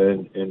him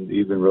and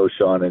even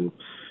Roschon, and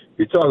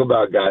you talk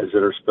about guys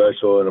that are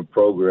special in a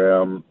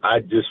program.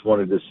 I just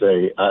wanted to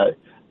say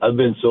I've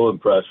been so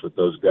impressed with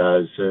those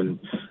guys, and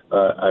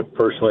I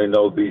personally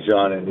know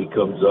Bijan, and he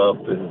comes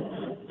up,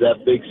 and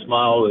that big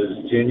smile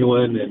is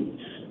genuine, and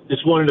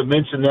just wanted to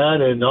mention that.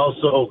 And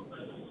also,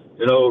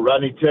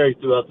 Rodney Terry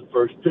threw out the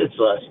first pitch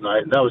last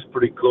night, and that was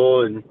pretty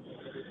cool. And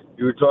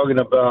you were talking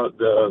about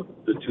the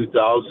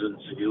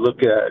 2000s. If you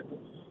look at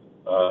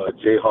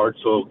Jay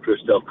Hartzell,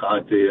 Chris Del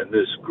Conte, and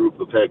this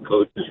group of head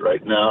coaches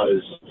right now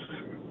is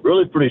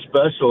really pretty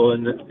special,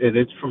 and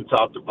it's from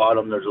top to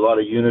bottom. There's a lot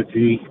of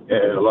unity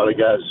and a lot of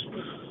guys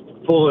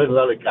pulling, a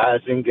lot of guys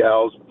and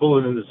gals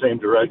pulling in the same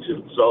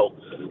direction. So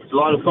it's a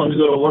lot of fun to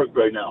go to work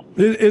right now.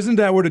 Isn't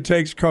that what it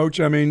takes, Coach?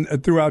 I mean,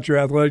 throughout your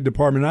athletic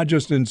department, not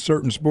just in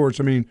certain sports.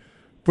 I mean,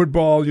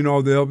 football, you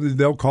know,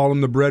 they'll call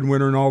him the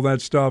breadwinner and all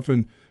that stuff,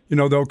 and you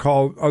know they'll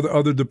call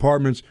other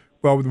departments.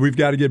 Well, we've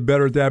got to get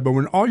better at that. But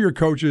when all your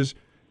coaches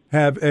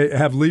have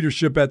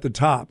leadership at the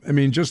top, I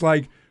mean, just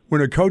like when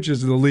a coach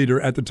is the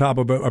leader at the top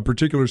of a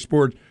particular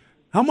sport,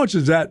 how much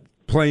does that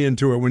play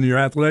into it? When your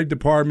athletic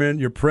department,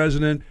 your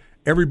president,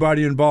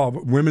 everybody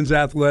involved, women's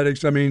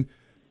athletics, I mean,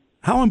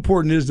 how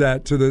important is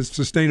that to the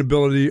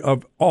sustainability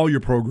of all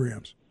your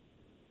programs?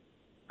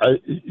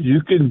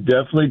 You can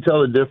definitely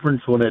tell the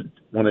difference when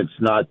it's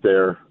not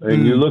there.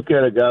 And you look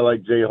at a guy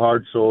like Jay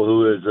Hartzell,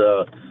 who is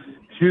a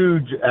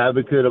huge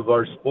advocate of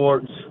our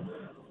sports,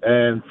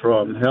 and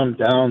from him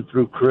down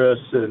through Chris,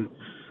 and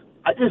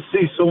I just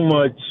see so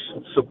much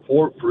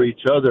support for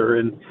each other.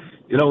 And,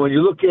 you know, when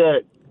you look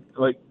at,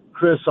 like,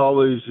 Chris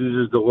always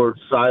uses the word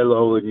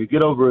silo, and you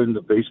get over in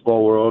the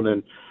baseball world,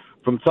 and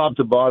from top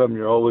to bottom,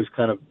 you're always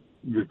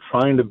you're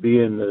trying to be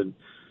in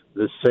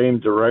the same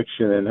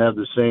direction and have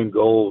the same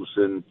goals.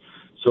 And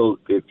so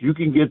if you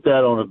can get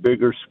that on a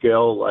bigger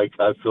scale, like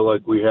I feel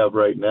like we have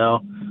right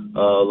now, a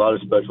lot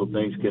of special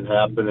things can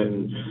happen,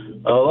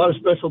 and a lot of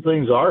special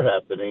things are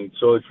happening.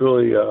 So it's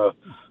really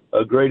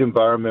a great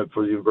environment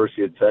for the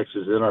University of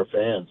Texas and our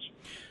fans.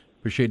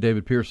 Appreciate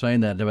David Pierce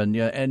saying that, and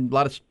a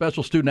lot of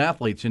special student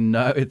athletes, and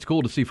it's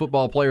cool to see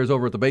football players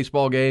over at the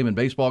baseball game, and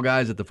baseball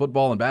guys at the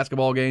football and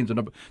basketball games,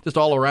 and just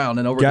all around,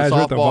 and over guys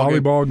at the softball at the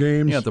volleyball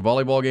games. Yeah, at the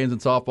volleyball games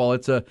and softball.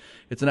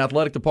 It's an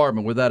athletic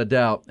department without a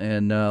doubt,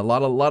 and a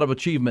lot of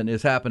achievement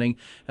is happening.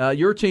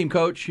 Your team,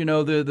 Coach, you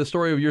know the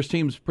story of your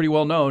team's pretty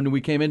well known.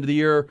 We came into the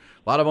year,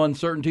 a lot of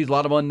uncertainties, a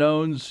lot of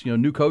unknowns. You know,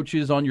 new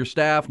coaches on your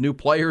staff, new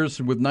players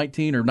with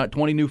 19 or not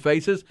 20 new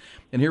faces,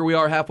 and here we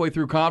are halfway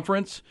through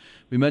conference.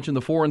 We mentioned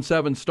the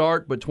 4-7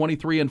 start, but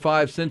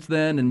 23-5 since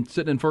then, and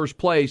sitting in first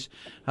place.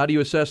 How do you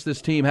assess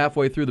this team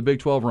halfway through the Big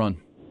 12 run?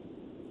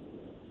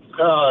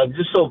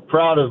 Just so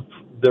proud of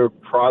their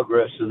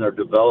progress and their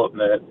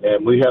development,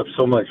 and we have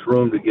so much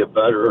room to get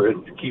better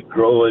and to keep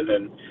growing.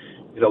 And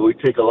you know, we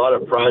take a lot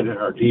of pride in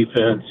our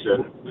defense,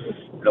 and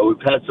you know,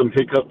 we've had some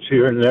hiccups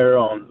here and there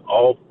in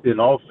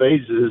all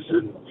phases,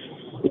 and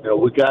you know,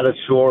 we got to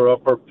shore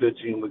up our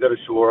pitching. We got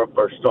to shore up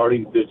our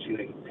starting pitching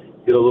and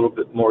get a little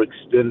bit more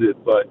extended,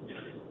 but.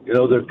 You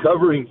know, they're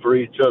covering for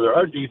each other.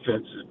 Our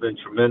defense has been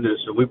tremendous,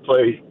 and we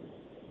played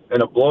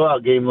in a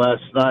blowout game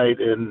last night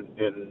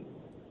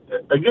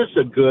against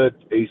a good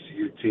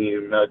ACU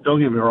team. Don't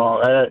get me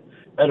wrong. I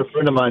had a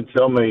friend of mine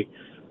tell me,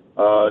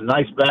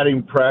 nice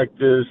batting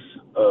practice,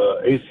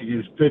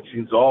 ACU's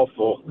pitching's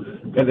awful,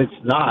 and it's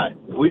not.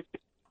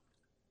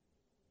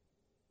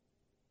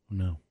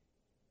 No.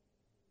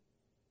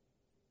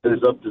 It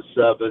is up to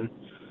 7.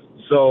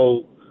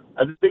 So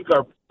I think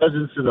our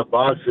presence in the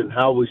box and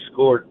how we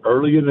scored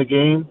early in the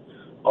game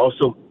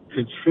also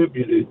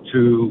contributed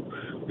to,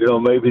 you know,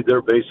 maybe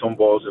their base on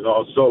balls and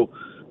all. So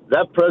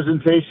that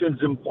presentation is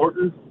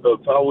important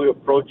of how we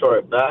approach our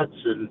at-bats,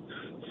 and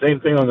same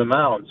thing on the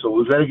mound. So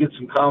we've got to get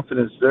some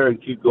confidence there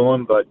and keep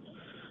going. But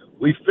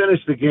we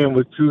finished the game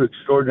with 2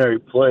 extraordinary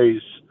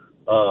plays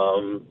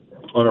on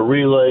a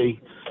relay.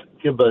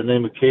 A kid by the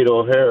name of Cato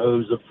O'Hara,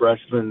 who's a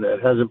freshman that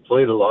hasn't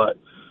played a lot,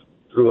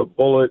 threw a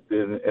bullet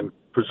and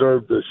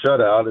preserved the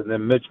shutout, and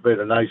then Mitch made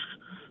a nice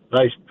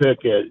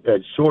pick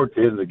at short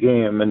to end the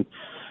game. And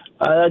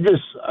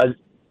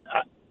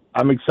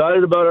I'm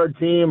excited about our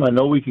team. I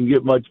know we can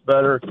get much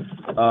better,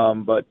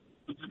 but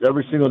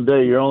every single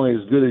day you're only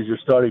as good as your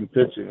starting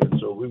pitching, and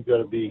so we've got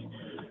to be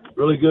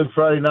really good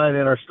Friday night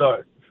in our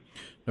start.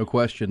 No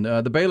question.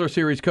 The Baylor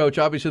series, Coach,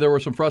 obviously there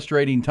were some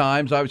frustrating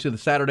times. Obviously the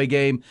Saturday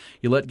game,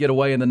 you let get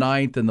away in the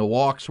 9th, and the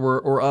walks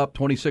were up,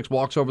 26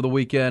 walks over the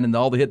weekend, and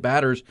all the hit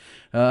batters.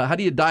 How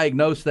do you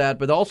diagnose that?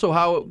 But also,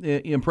 how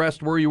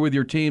impressed were you with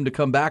your team to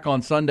come back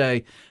on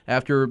Sunday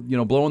after, you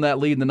know, blowing that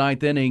lead in the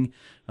 9th inning,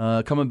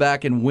 coming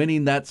back and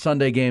winning that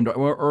Sunday game to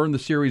earn the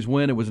series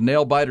win? It was a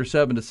nail-biter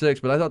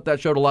 7-6, but I thought that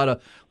showed a lot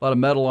of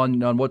mettle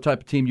on what type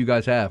of team you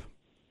guys have.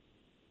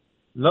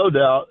 No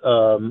doubt,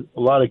 a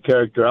lot of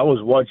character. I was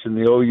watching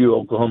the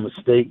OU-Oklahoma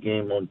State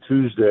game on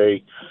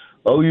Tuesday.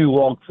 OU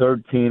walked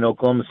 13,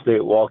 Oklahoma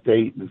State walked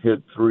 8 and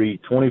hit 3,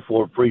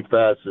 24 free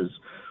passes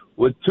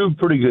with 2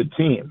 pretty good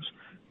teams.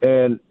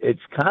 And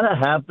it's kind of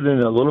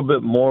happening a little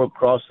bit more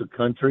across the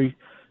country.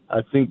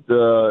 I think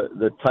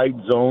the tight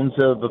zones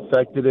have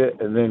affected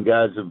it, and then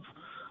guys have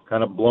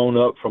kind of blown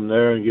up from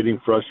there and getting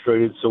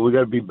frustrated. So we got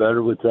to be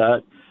better with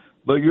that.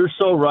 But you're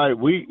so right.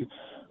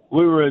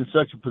 We were in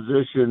such a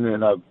position,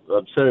 and I've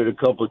said it a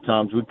couple of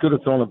times, we could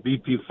have thrown a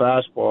BP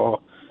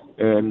fastball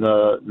in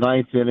the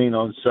 9th inning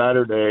on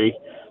Saturday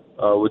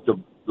with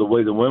the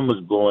way the wind was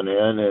blowing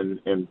in,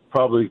 and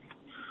probably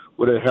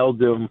would have held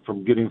them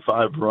from getting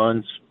 5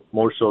 runs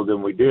more so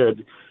than we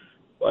did.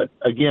 But,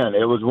 again,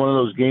 it was one of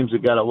those games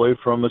that got away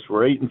from us.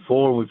 We're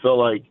 8-4, and we felt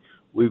like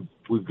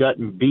we've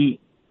gotten beat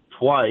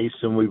twice,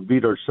 and we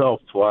beat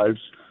ourselves twice.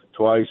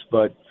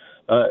 But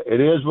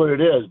it is what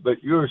it is.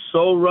 But you're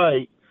so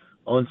right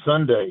on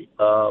Sunday.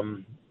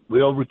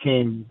 We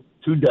overcame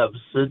two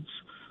deficits.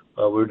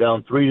 We were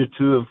down 3-2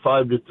 and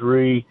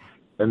 5-3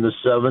 in the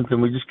seventh,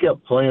 and we just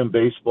kept playing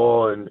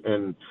baseball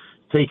and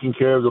taking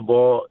care of the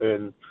ball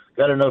and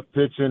got enough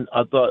pitching.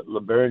 I thought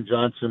LeBaron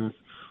Johnson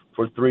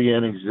for 3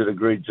 innings did a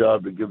great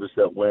job to give us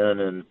that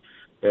win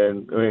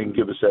and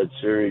give us that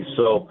series.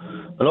 So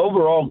an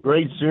overall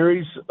great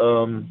series.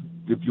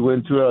 If you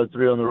win 2 out of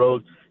 3 on the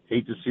road,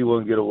 hate to see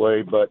one get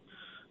away, but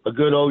a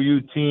good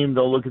OU team.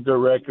 Don't look at their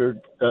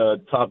record.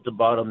 Top to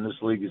bottom, this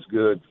league is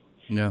good.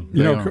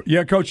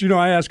 Yeah, Coach.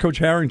 I asked Coach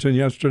Harrington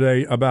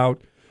yesterday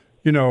about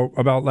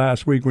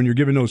last week when you're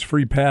giving those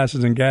free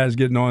passes and guys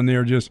getting on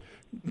there just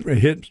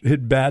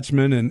hit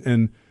batsmen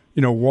and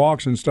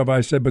walks and stuff.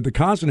 I said, but the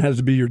constant has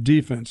to be your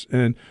defense,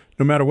 and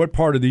no matter what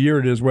part of the year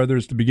it is, whether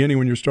it's the beginning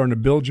when you're starting to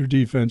build your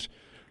defense,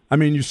 I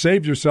mean, you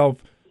saved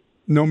yourself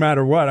no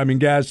matter what. I mean,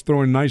 guys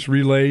throwing nice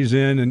relays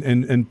in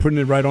and putting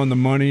it right on the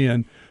money,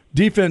 and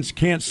defense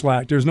can't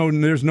slack. There's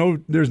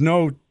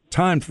no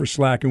time for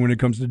slacking when it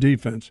comes to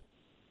defense.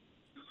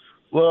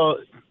 Well,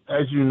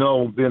 as you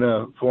know, being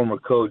a former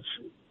coach,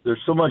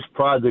 there's so much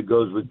pride that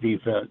goes with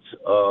defense.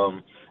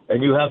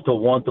 And you have to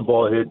want the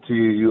ball hit to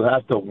you. You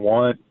have to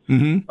want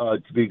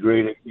to be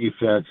great at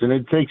defense. And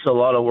it takes a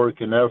lot of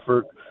work and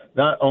effort,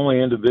 not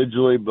only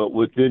individually, but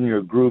within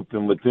your group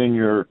and within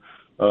your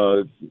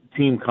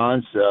team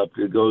concept.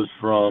 It goes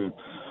from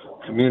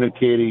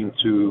communicating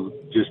to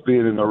just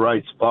being in the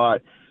right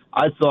spot.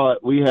 I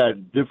thought we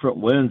had different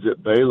wins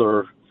at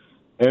Baylor,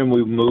 and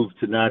we moved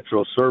to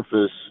natural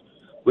surface.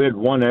 We had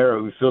one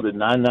error. We fielded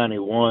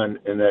 991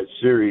 in that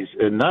series.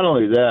 And not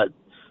only that,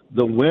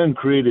 the wind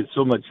created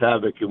so much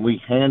havoc, and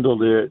we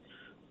handled it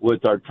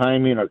with our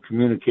timing, our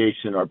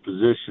communication, our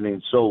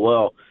positioning so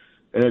well.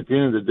 And at the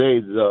end of the day,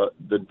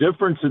 the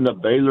difference in the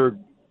Baylor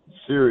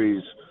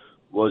series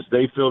was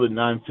they fielded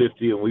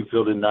 950 and we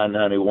fielded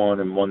 991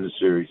 and won the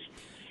series.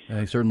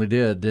 He certainly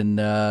did. And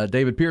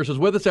David Pierce is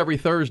with us every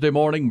Thursday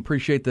morning.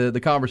 Appreciate the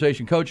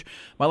conversation. Coach,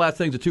 my last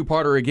thing's a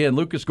two-parter again.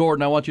 Lucas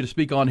Gordon, I want you to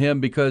speak on him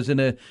because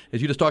as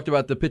you just talked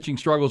about the pitching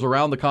struggles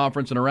around the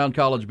conference and around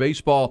college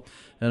baseball,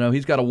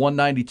 he's got a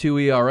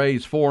 1.92 ERA.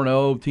 He's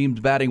 4-0. Team's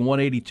batting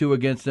 182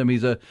 against him.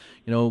 He's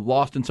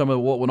lost in some of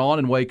what went on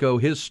in Waco.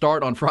 His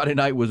start on Friday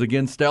night was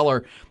again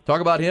stellar. Talk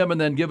about him and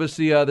then give us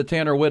the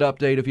Tanner Witt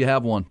update if you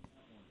have one.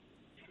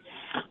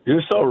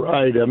 You're so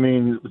right. I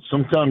mean,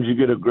 sometimes you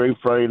get a great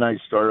Friday night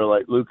starter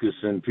like Lucas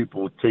and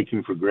people take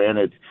him for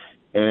granted.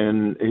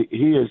 And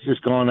he has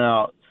just gone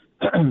out,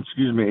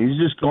 he's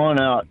just gone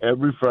out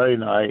every Friday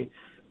night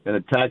and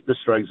attacked the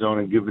strike zone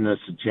and given us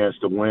a chance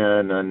to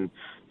win. And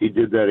he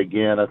did that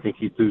again. I think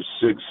he threw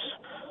 6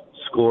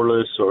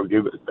 scoreless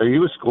he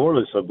was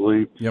scoreless, I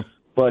believe. Yep.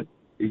 But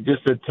he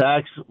just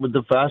attacks with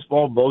the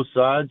fastball both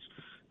sides,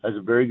 has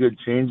a very good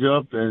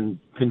changeup, and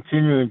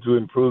continuing to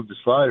improve the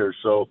slider.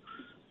 So,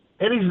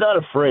 and he's not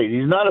afraid.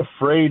 He's not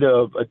afraid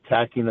of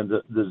attacking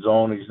the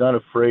zone. He's not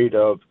afraid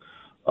of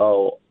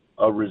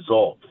a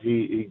result.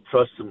 He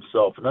trusts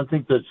himself. And I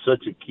think that's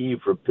such a key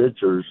for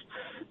pitchers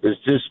is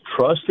just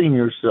trusting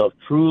yourself,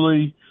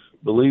 truly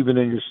believing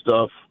in your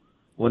stuff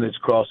when it's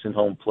crossing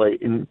home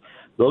plate. And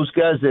those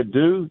guys that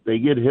do, they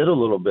get hit a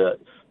little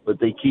bit, but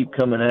they keep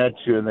coming at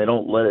you and they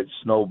don't let it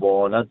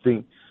snowball. And I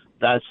think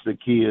that's the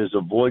key is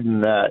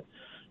avoiding that,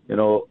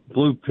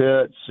 blue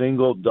pit,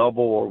 single,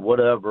 double, or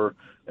whatever,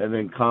 and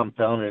then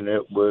compounding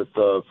it with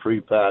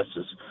free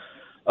passes.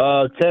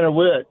 Tanner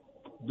Witt,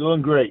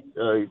 doing great.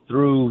 He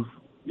threw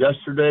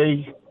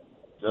yesterday,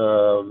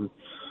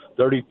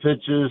 30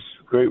 pitches,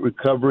 great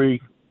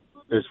recovery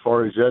as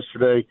far as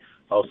yesterday.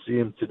 I'll see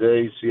him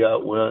today, see how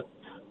it went,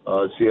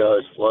 see how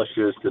his flush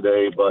is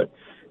today. But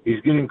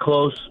he's getting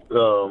close.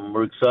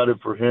 We're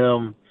excited for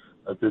him.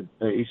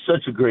 He's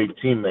such a great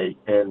teammate.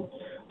 And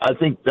I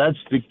think that's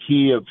the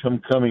key of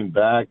him coming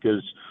back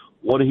is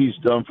what he's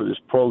done for this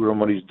program,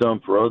 what he's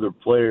done for other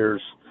players,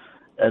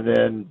 and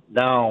then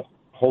now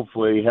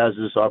hopefully he has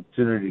this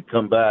opportunity to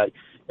come back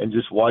and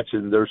just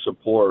watching their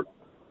support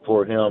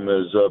for him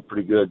is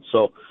pretty good.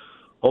 So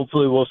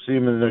hopefully we'll see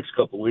him in the next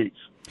couple of weeks.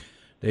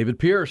 David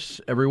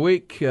Pierce, every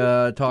week,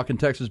 talking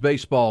Texas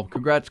baseball.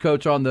 Congrats,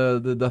 Coach, on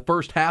the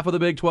first half of the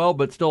Big 12,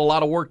 but still a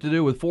lot of work to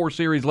do with 4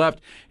 series left,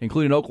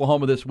 including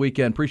Oklahoma this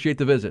weekend. Appreciate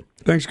the visit.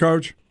 Thanks,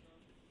 Coach.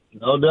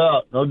 No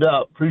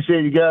doubt.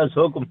 Appreciate you guys.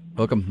 Hook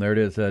 'em. There it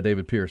is,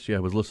 David Pierce. Yeah, I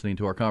was listening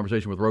to our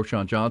conversation with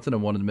Roschon Johnson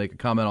and wanted to make a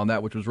comment on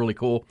that, which was really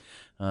cool.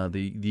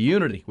 The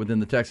unity within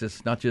the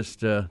Texas, not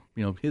just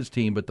his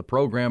team, but the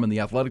program and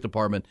the athletic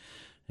department.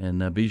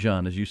 And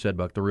Bijan, as you said,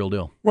 Buck, the real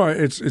deal. Well,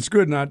 it's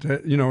good not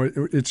to,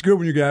 it's good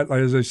when you got,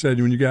 as I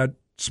said, when you got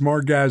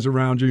smart guys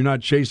around you. You're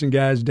not chasing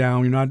guys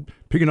down. You're not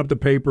picking up the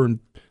paper and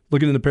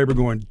looking in the paper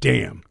going,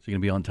 damn. So you're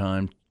going to be on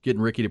time,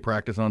 getting Ricky to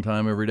practice on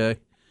time every day?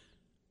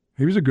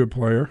 He was a good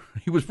player.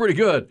 He was pretty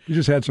good. He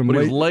just had some but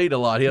late. He was late a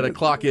lot. He had a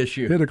clock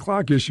issue. He had a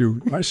clock issue.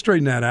 I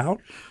straightened that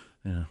out.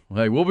 Yeah.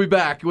 Well, hey, we'll be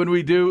back when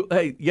we do.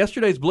 Hey,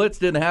 yesterday's blitz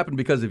didn't happen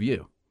because of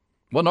you.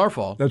 Wasn't our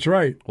fault. That's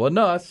right. Wasn't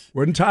us.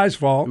 Wasn't Ty's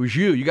fault. It was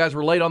you. You guys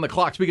were late on the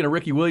clock. Speaking of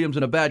Ricky Williams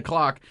and a bad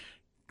clock,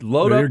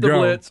 load There up the you go.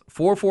 blitz,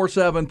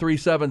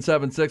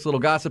 447-3776. Little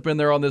gossip in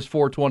there on this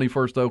 420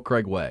 First Oak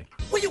Craig Way.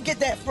 Where you get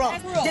that from?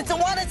 Did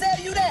Tawana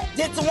tell you that?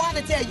 Did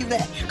Tawana tell you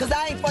that? Because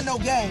I ain't for no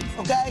games,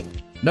 okay?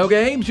 No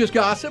games, just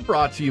gossip.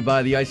 Brought to you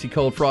by the Icy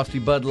Cold Frosty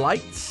Bud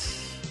Lights.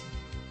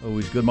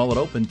 Always good mullet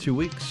open. 2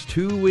 weeks.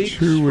 2 weeks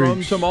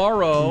from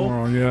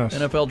tomorrow. Yes.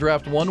 NFL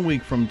draft 1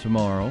 week from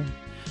tomorrow.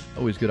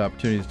 Always good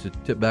opportunities to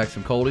tip back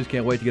some coldies.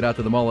 Can't wait to get out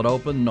to the Mullet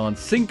Open on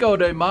Cinco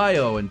de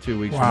Mayo in 2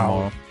 weeks from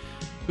tomorrow.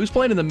 Who's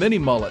playing in the mini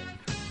mullet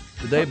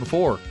the day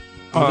before?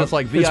 Is this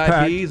like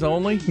VIPs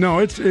only? No,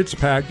 it's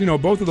packed. You know,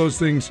 both of those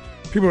things,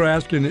 people are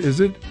asking, is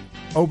it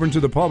open to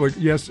the public?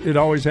 Yes, it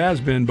always has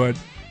been, but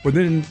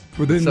within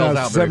sells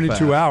out very 72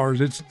 fast.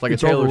 hours, it's like a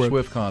it's over Taylor with.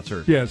 Swift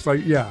concert. Yeah, it's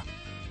like,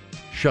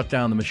 Shut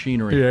down the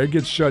machinery. Yeah, it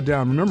gets shut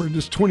down. Remember,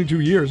 just 22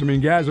 years. I mean,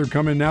 guys are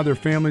coming now, their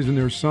families and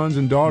their sons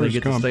and daughters They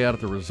get to stay out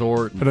at the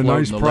resort and at a float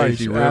nice in the price.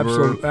 lazy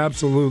river.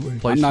 Absolutely.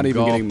 Play I'm some not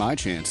even golf. getting my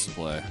chance to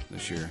play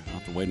this year. I'll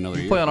have to wait another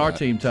year. Play on for our that.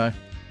 team, Ty.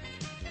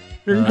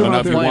 You can come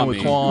out there. playing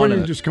with Quan. Why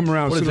don't you just come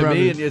around, What sit is it, around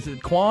me? and- Is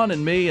it Quan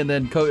and me and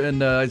then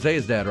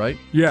Isaiah's dad, right?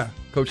 Yeah.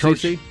 Coach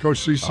CC? Coach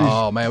CC.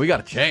 Oh, man, we got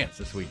a chance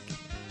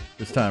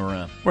this time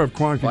around. Well, if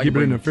Quan Well, can I keep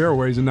can it in bring- the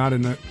fairways and not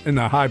in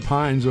the high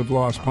pines of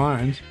Lost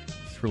Pines.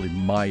 It's really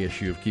my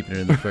issue of keeping it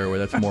in the fairway.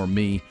 That's more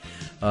me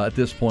at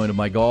this point of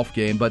my golf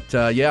game. But,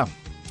 yeah.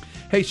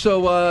 Hey,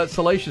 so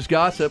Salacious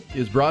Gossip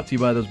is brought to you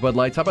by those Bud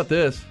Lights. How about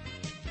this?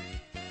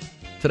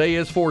 Today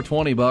is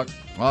 420, Buck.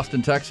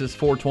 Austin, Texas,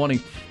 420.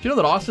 Do you know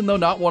that Austin, though,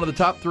 not one of the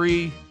top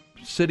 3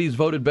 cities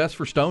voted best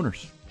for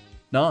stoners?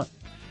 Not.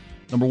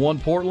 Number 1,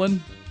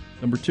 Portland.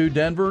 Number 2,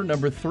 Denver.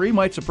 Number 3,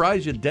 might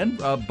surprise you,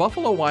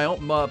 Buffalo,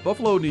 Wyoming,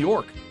 Buffalo, New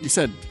York. You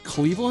said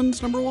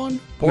Cleveland's number 1?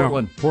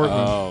 Portland. No,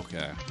 Portland. Oh,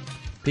 okay.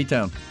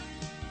 P-Town.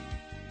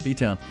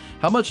 P-Town.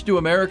 How much do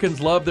Americans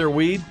love their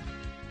weed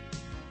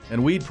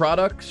and weed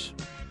products?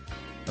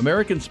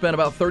 Americans spent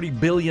about $30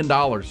 billion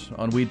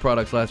on weed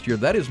products last year.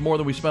 That is more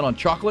than we spent on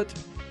chocolate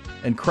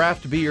and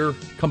craft beer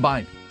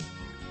combined.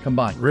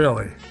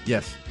 Really?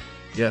 Yes.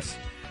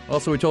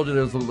 Also, we told you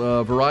there's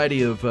a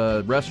variety of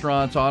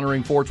restaurants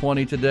honoring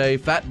 420 today.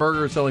 Fat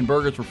Burger selling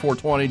burgers for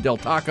 $4.20. Del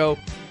Taco,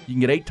 you can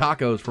get 8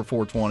 tacos for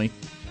 $4.20.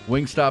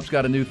 Wingstop's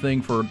got a new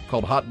thing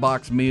called Hot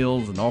Box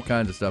Meals and all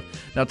kinds of stuff.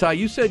 Now, Ty,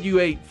 you said you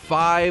ate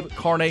 5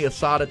 carne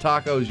asada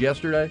tacos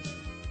yesterday?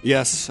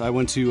 Yes, I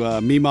went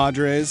to Mi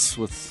Madres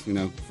with,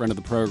 friend of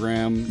the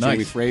program, Nice.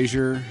 Jamie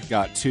Frazier.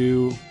 Got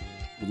 2,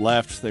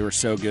 left. They were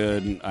so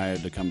good, and I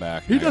had to come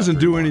back. He doesn't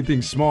do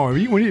anything small.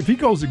 If he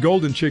goes to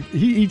Golden Chick,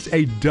 he eats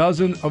a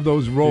dozen of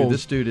those rolls. Dude,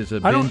 this dude is a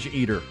I don't- binge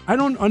eater. I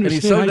don't And he's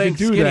understand so how you dang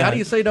do skinny. that. How do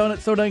you say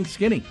it's so dang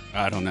skinny?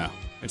 I don't know.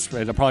 I'm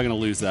probably going to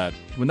lose that.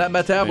 When that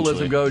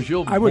metabolism Eventually. goes,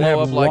 you'll I would blow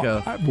have up like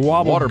a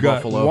water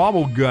buffalo.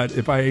 Wobble gut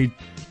if I ate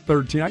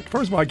 13.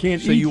 First of all, I can't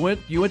So eat. you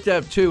went to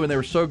have 2, and they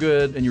were so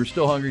good, and you were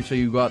still hungry, so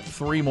you got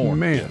 3 more.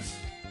 Man.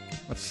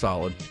 That's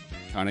solid.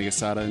 Carne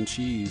asada and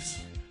cheese.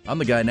 I'm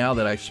the guy now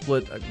that I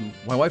split.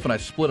 My wife and I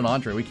split an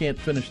entree. We can't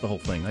finish the whole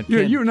thing. I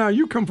Yeah, can't-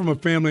 you come from a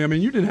family. I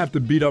mean, you didn't have to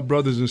beat up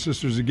brothers and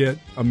sisters to get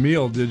a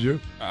meal, did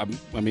you?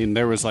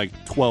 There was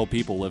like 12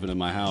 people living in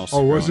my house.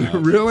 Oh, was growing it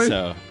up.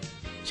 really?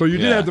 So you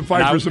did Yeah. have to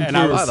fight And for some food.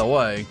 By the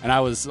way, and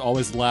I was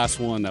always the last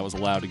one that was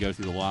allowed to go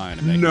through the line.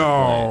 And make No.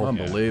 a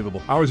play.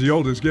 unbelievable. I was the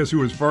oldest. Guess who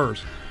was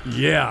first?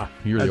 Yeah,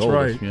 You're that's the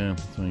oldest. right. Yeah.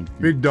 So-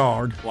 Big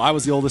dog. Well, I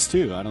was the oldest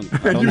too. I don't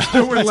And you know.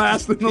 still went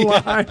last in the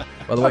line. By the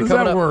How way, does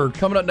coming that up, work?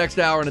 coming up next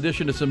hour, in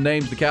addition to some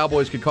names the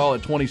Cowboys could call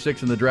at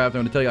 26 in the draft,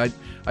 I'm going to tell you,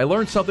 I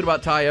learned something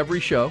about Ty every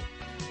show.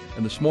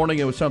 And this morning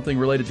it was something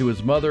related to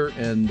his mother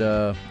and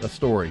a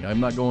story. I'm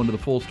not going to the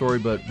full story,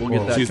 but we'll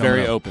get that She's coming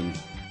very up. open.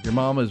 Your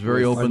mama is a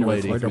very open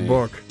lady. Like a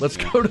book. Let's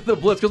go to the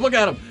Blitz, because look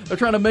at them. They're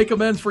trying to make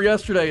amends for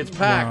yesterday. It's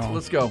packed. Wow.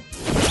 Let's go.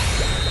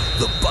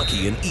 The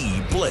Bucky and E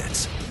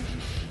Blitz.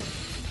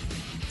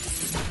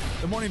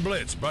 The Morning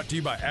Blitz brought to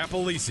you by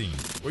Apple Leasing,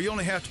 where you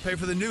only have to pay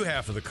for the new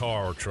half of the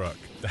car or truck,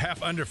 the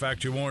half under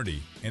factory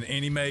warranty, in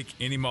any make,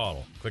 any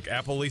model. Click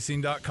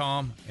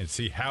appleleasing.com and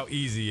see how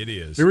easy it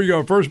is. Here we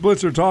go. First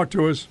blitzer, talk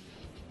to us.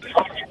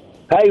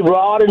 Hey,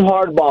 Rod and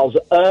Hardball's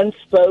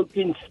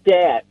unspoken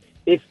stat.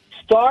 If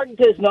Stark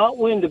does not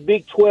win the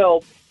Big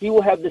 12, he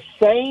will have the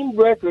same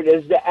record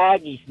as the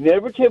Aggies,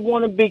 never to have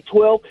won a Big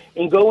 12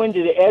 and go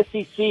into the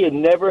SEC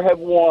and never have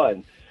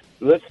won.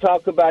 Let's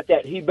talk about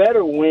that. He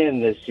better win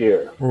this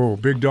year. Oh,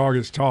 Big Dog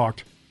has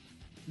talked.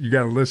 You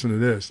got to listen to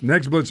this.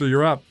 Next blitzer,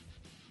 you're up.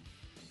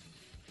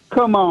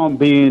 Come on,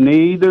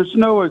 B&E. There's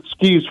no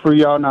excuse for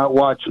y'all not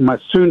watching my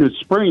Sooners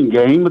spring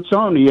game. It's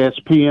on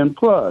ESPN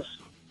Plus.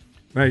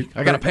 Hey,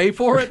 I got to pay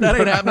for it? That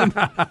ain't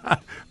happening.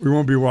 We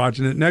won't be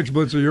watching it. Next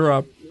blitzer, you're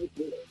up.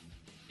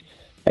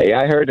 Hey,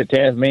 I heard the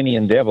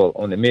Tasmanian Devil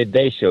on the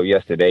midday show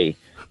yesterday.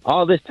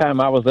 All this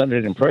time I was under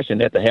the impression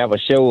that to have a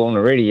show on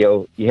the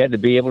radio, you had to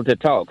be able to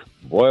talk.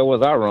 Boy,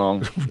 was I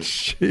wrong.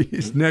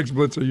 Jeez. Next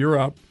blitzer, you're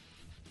up.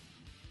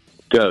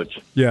 Coach,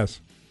 Yes.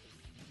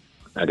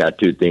 I got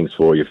two things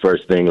for you.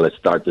 First thing, let's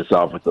start this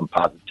off with some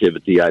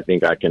positivity. I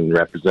think I can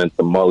represent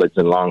the Mullets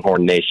and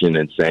Longhorn Nation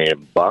in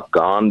saying, buck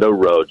on the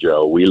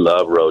Rojo. We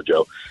love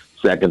Rojo.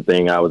 Second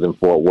thing, I was in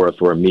Fort Worth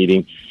for a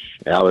meeting,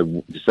 and I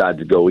decided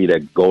to go eat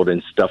at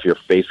Golden Stuff Your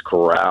Face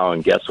Corral,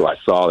 and guess who I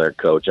saw there,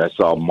 Coach? I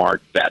saw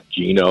Mark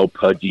Fat-Gino,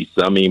 Pudgy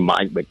Summy,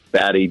 Mike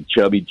McFatty,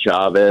 Chubby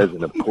Chavez,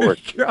 and, of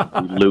course,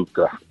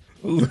 Luca.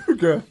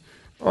 Luca.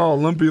 Oh,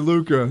 Lumpy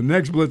Luca.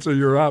 Next Blitzer,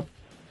 you're up.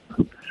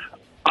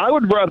 I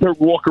would rather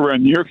walk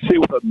around New York City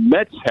with a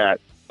Mets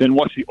hat than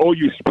watch the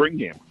OU spring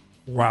game.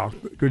 Wow.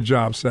 Good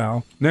job,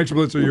 Sal. Next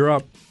Blitzer, you're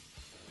up.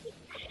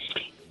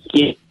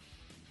 Yeah.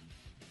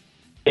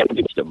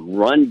 The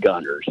run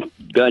gunners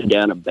gun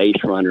down a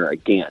base runner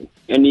again.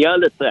 And the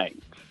other thing,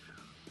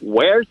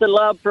 where's the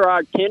love for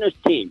our tennis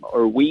team?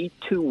 Are we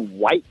too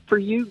white for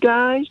you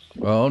guys?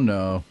 Oh,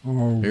 no.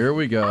 Oh, here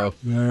we go.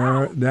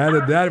 There,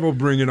 that will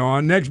bring it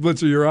on. Next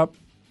Blitzer, you're up.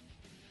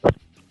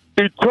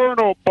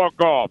 Eternal buck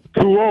off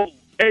to old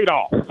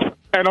Adolph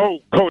and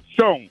old Coach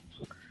Jones.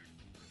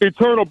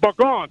 Eternal buck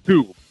on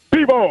to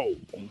Bevo.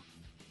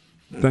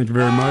 Thank you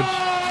very much.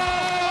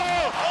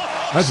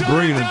 That's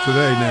bringing it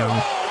today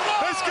now.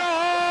 Let's go!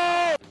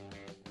 How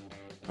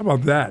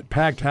about that?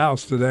 Packed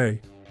house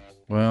today.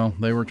 Well,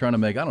 they were trying to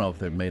make, I don't know if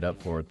they've made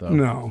up for it, though.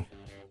 No.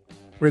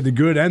 We had the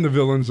good and the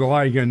villains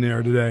alike in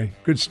there today.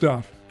 Good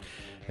stuff.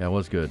 Yeah, it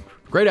was good.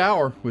 Great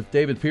hour with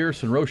David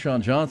Pierce and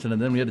Roshan Johnson,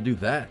 and then we had to do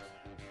that.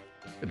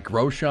 We had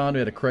Groshon, we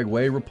had a Craig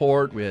Way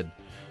report. We had,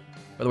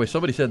 by the way,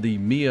 somebody said the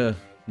Mi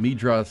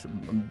Madre's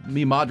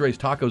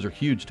tacos are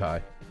huge,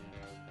 Ty.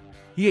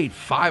 He ate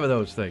 5 of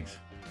those things.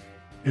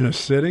 In a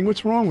sitting?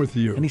 What's wrong with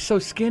you? And he's so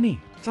skinny.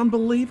 It's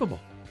unbelievable.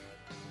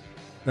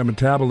 That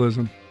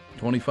metabolism.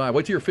 25.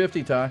 Wait till you're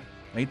 50, Ty.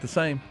 Ain't the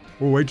same.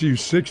 Well, wait till you're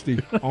 60,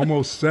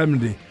 almost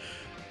 70.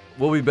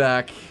 We'll be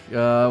back. We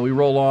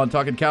roll on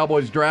talking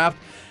Cowboys draft.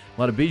 A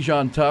lot of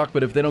Bijan talk,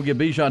 but if they don't get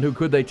Bijan, who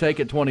could they take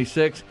at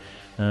 26?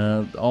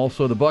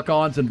 Also, the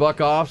Buck-ons and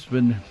Buck-offs,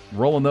 been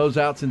rolling those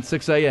out since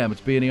 6 a.m.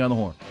 It's B&E on the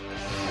Horn.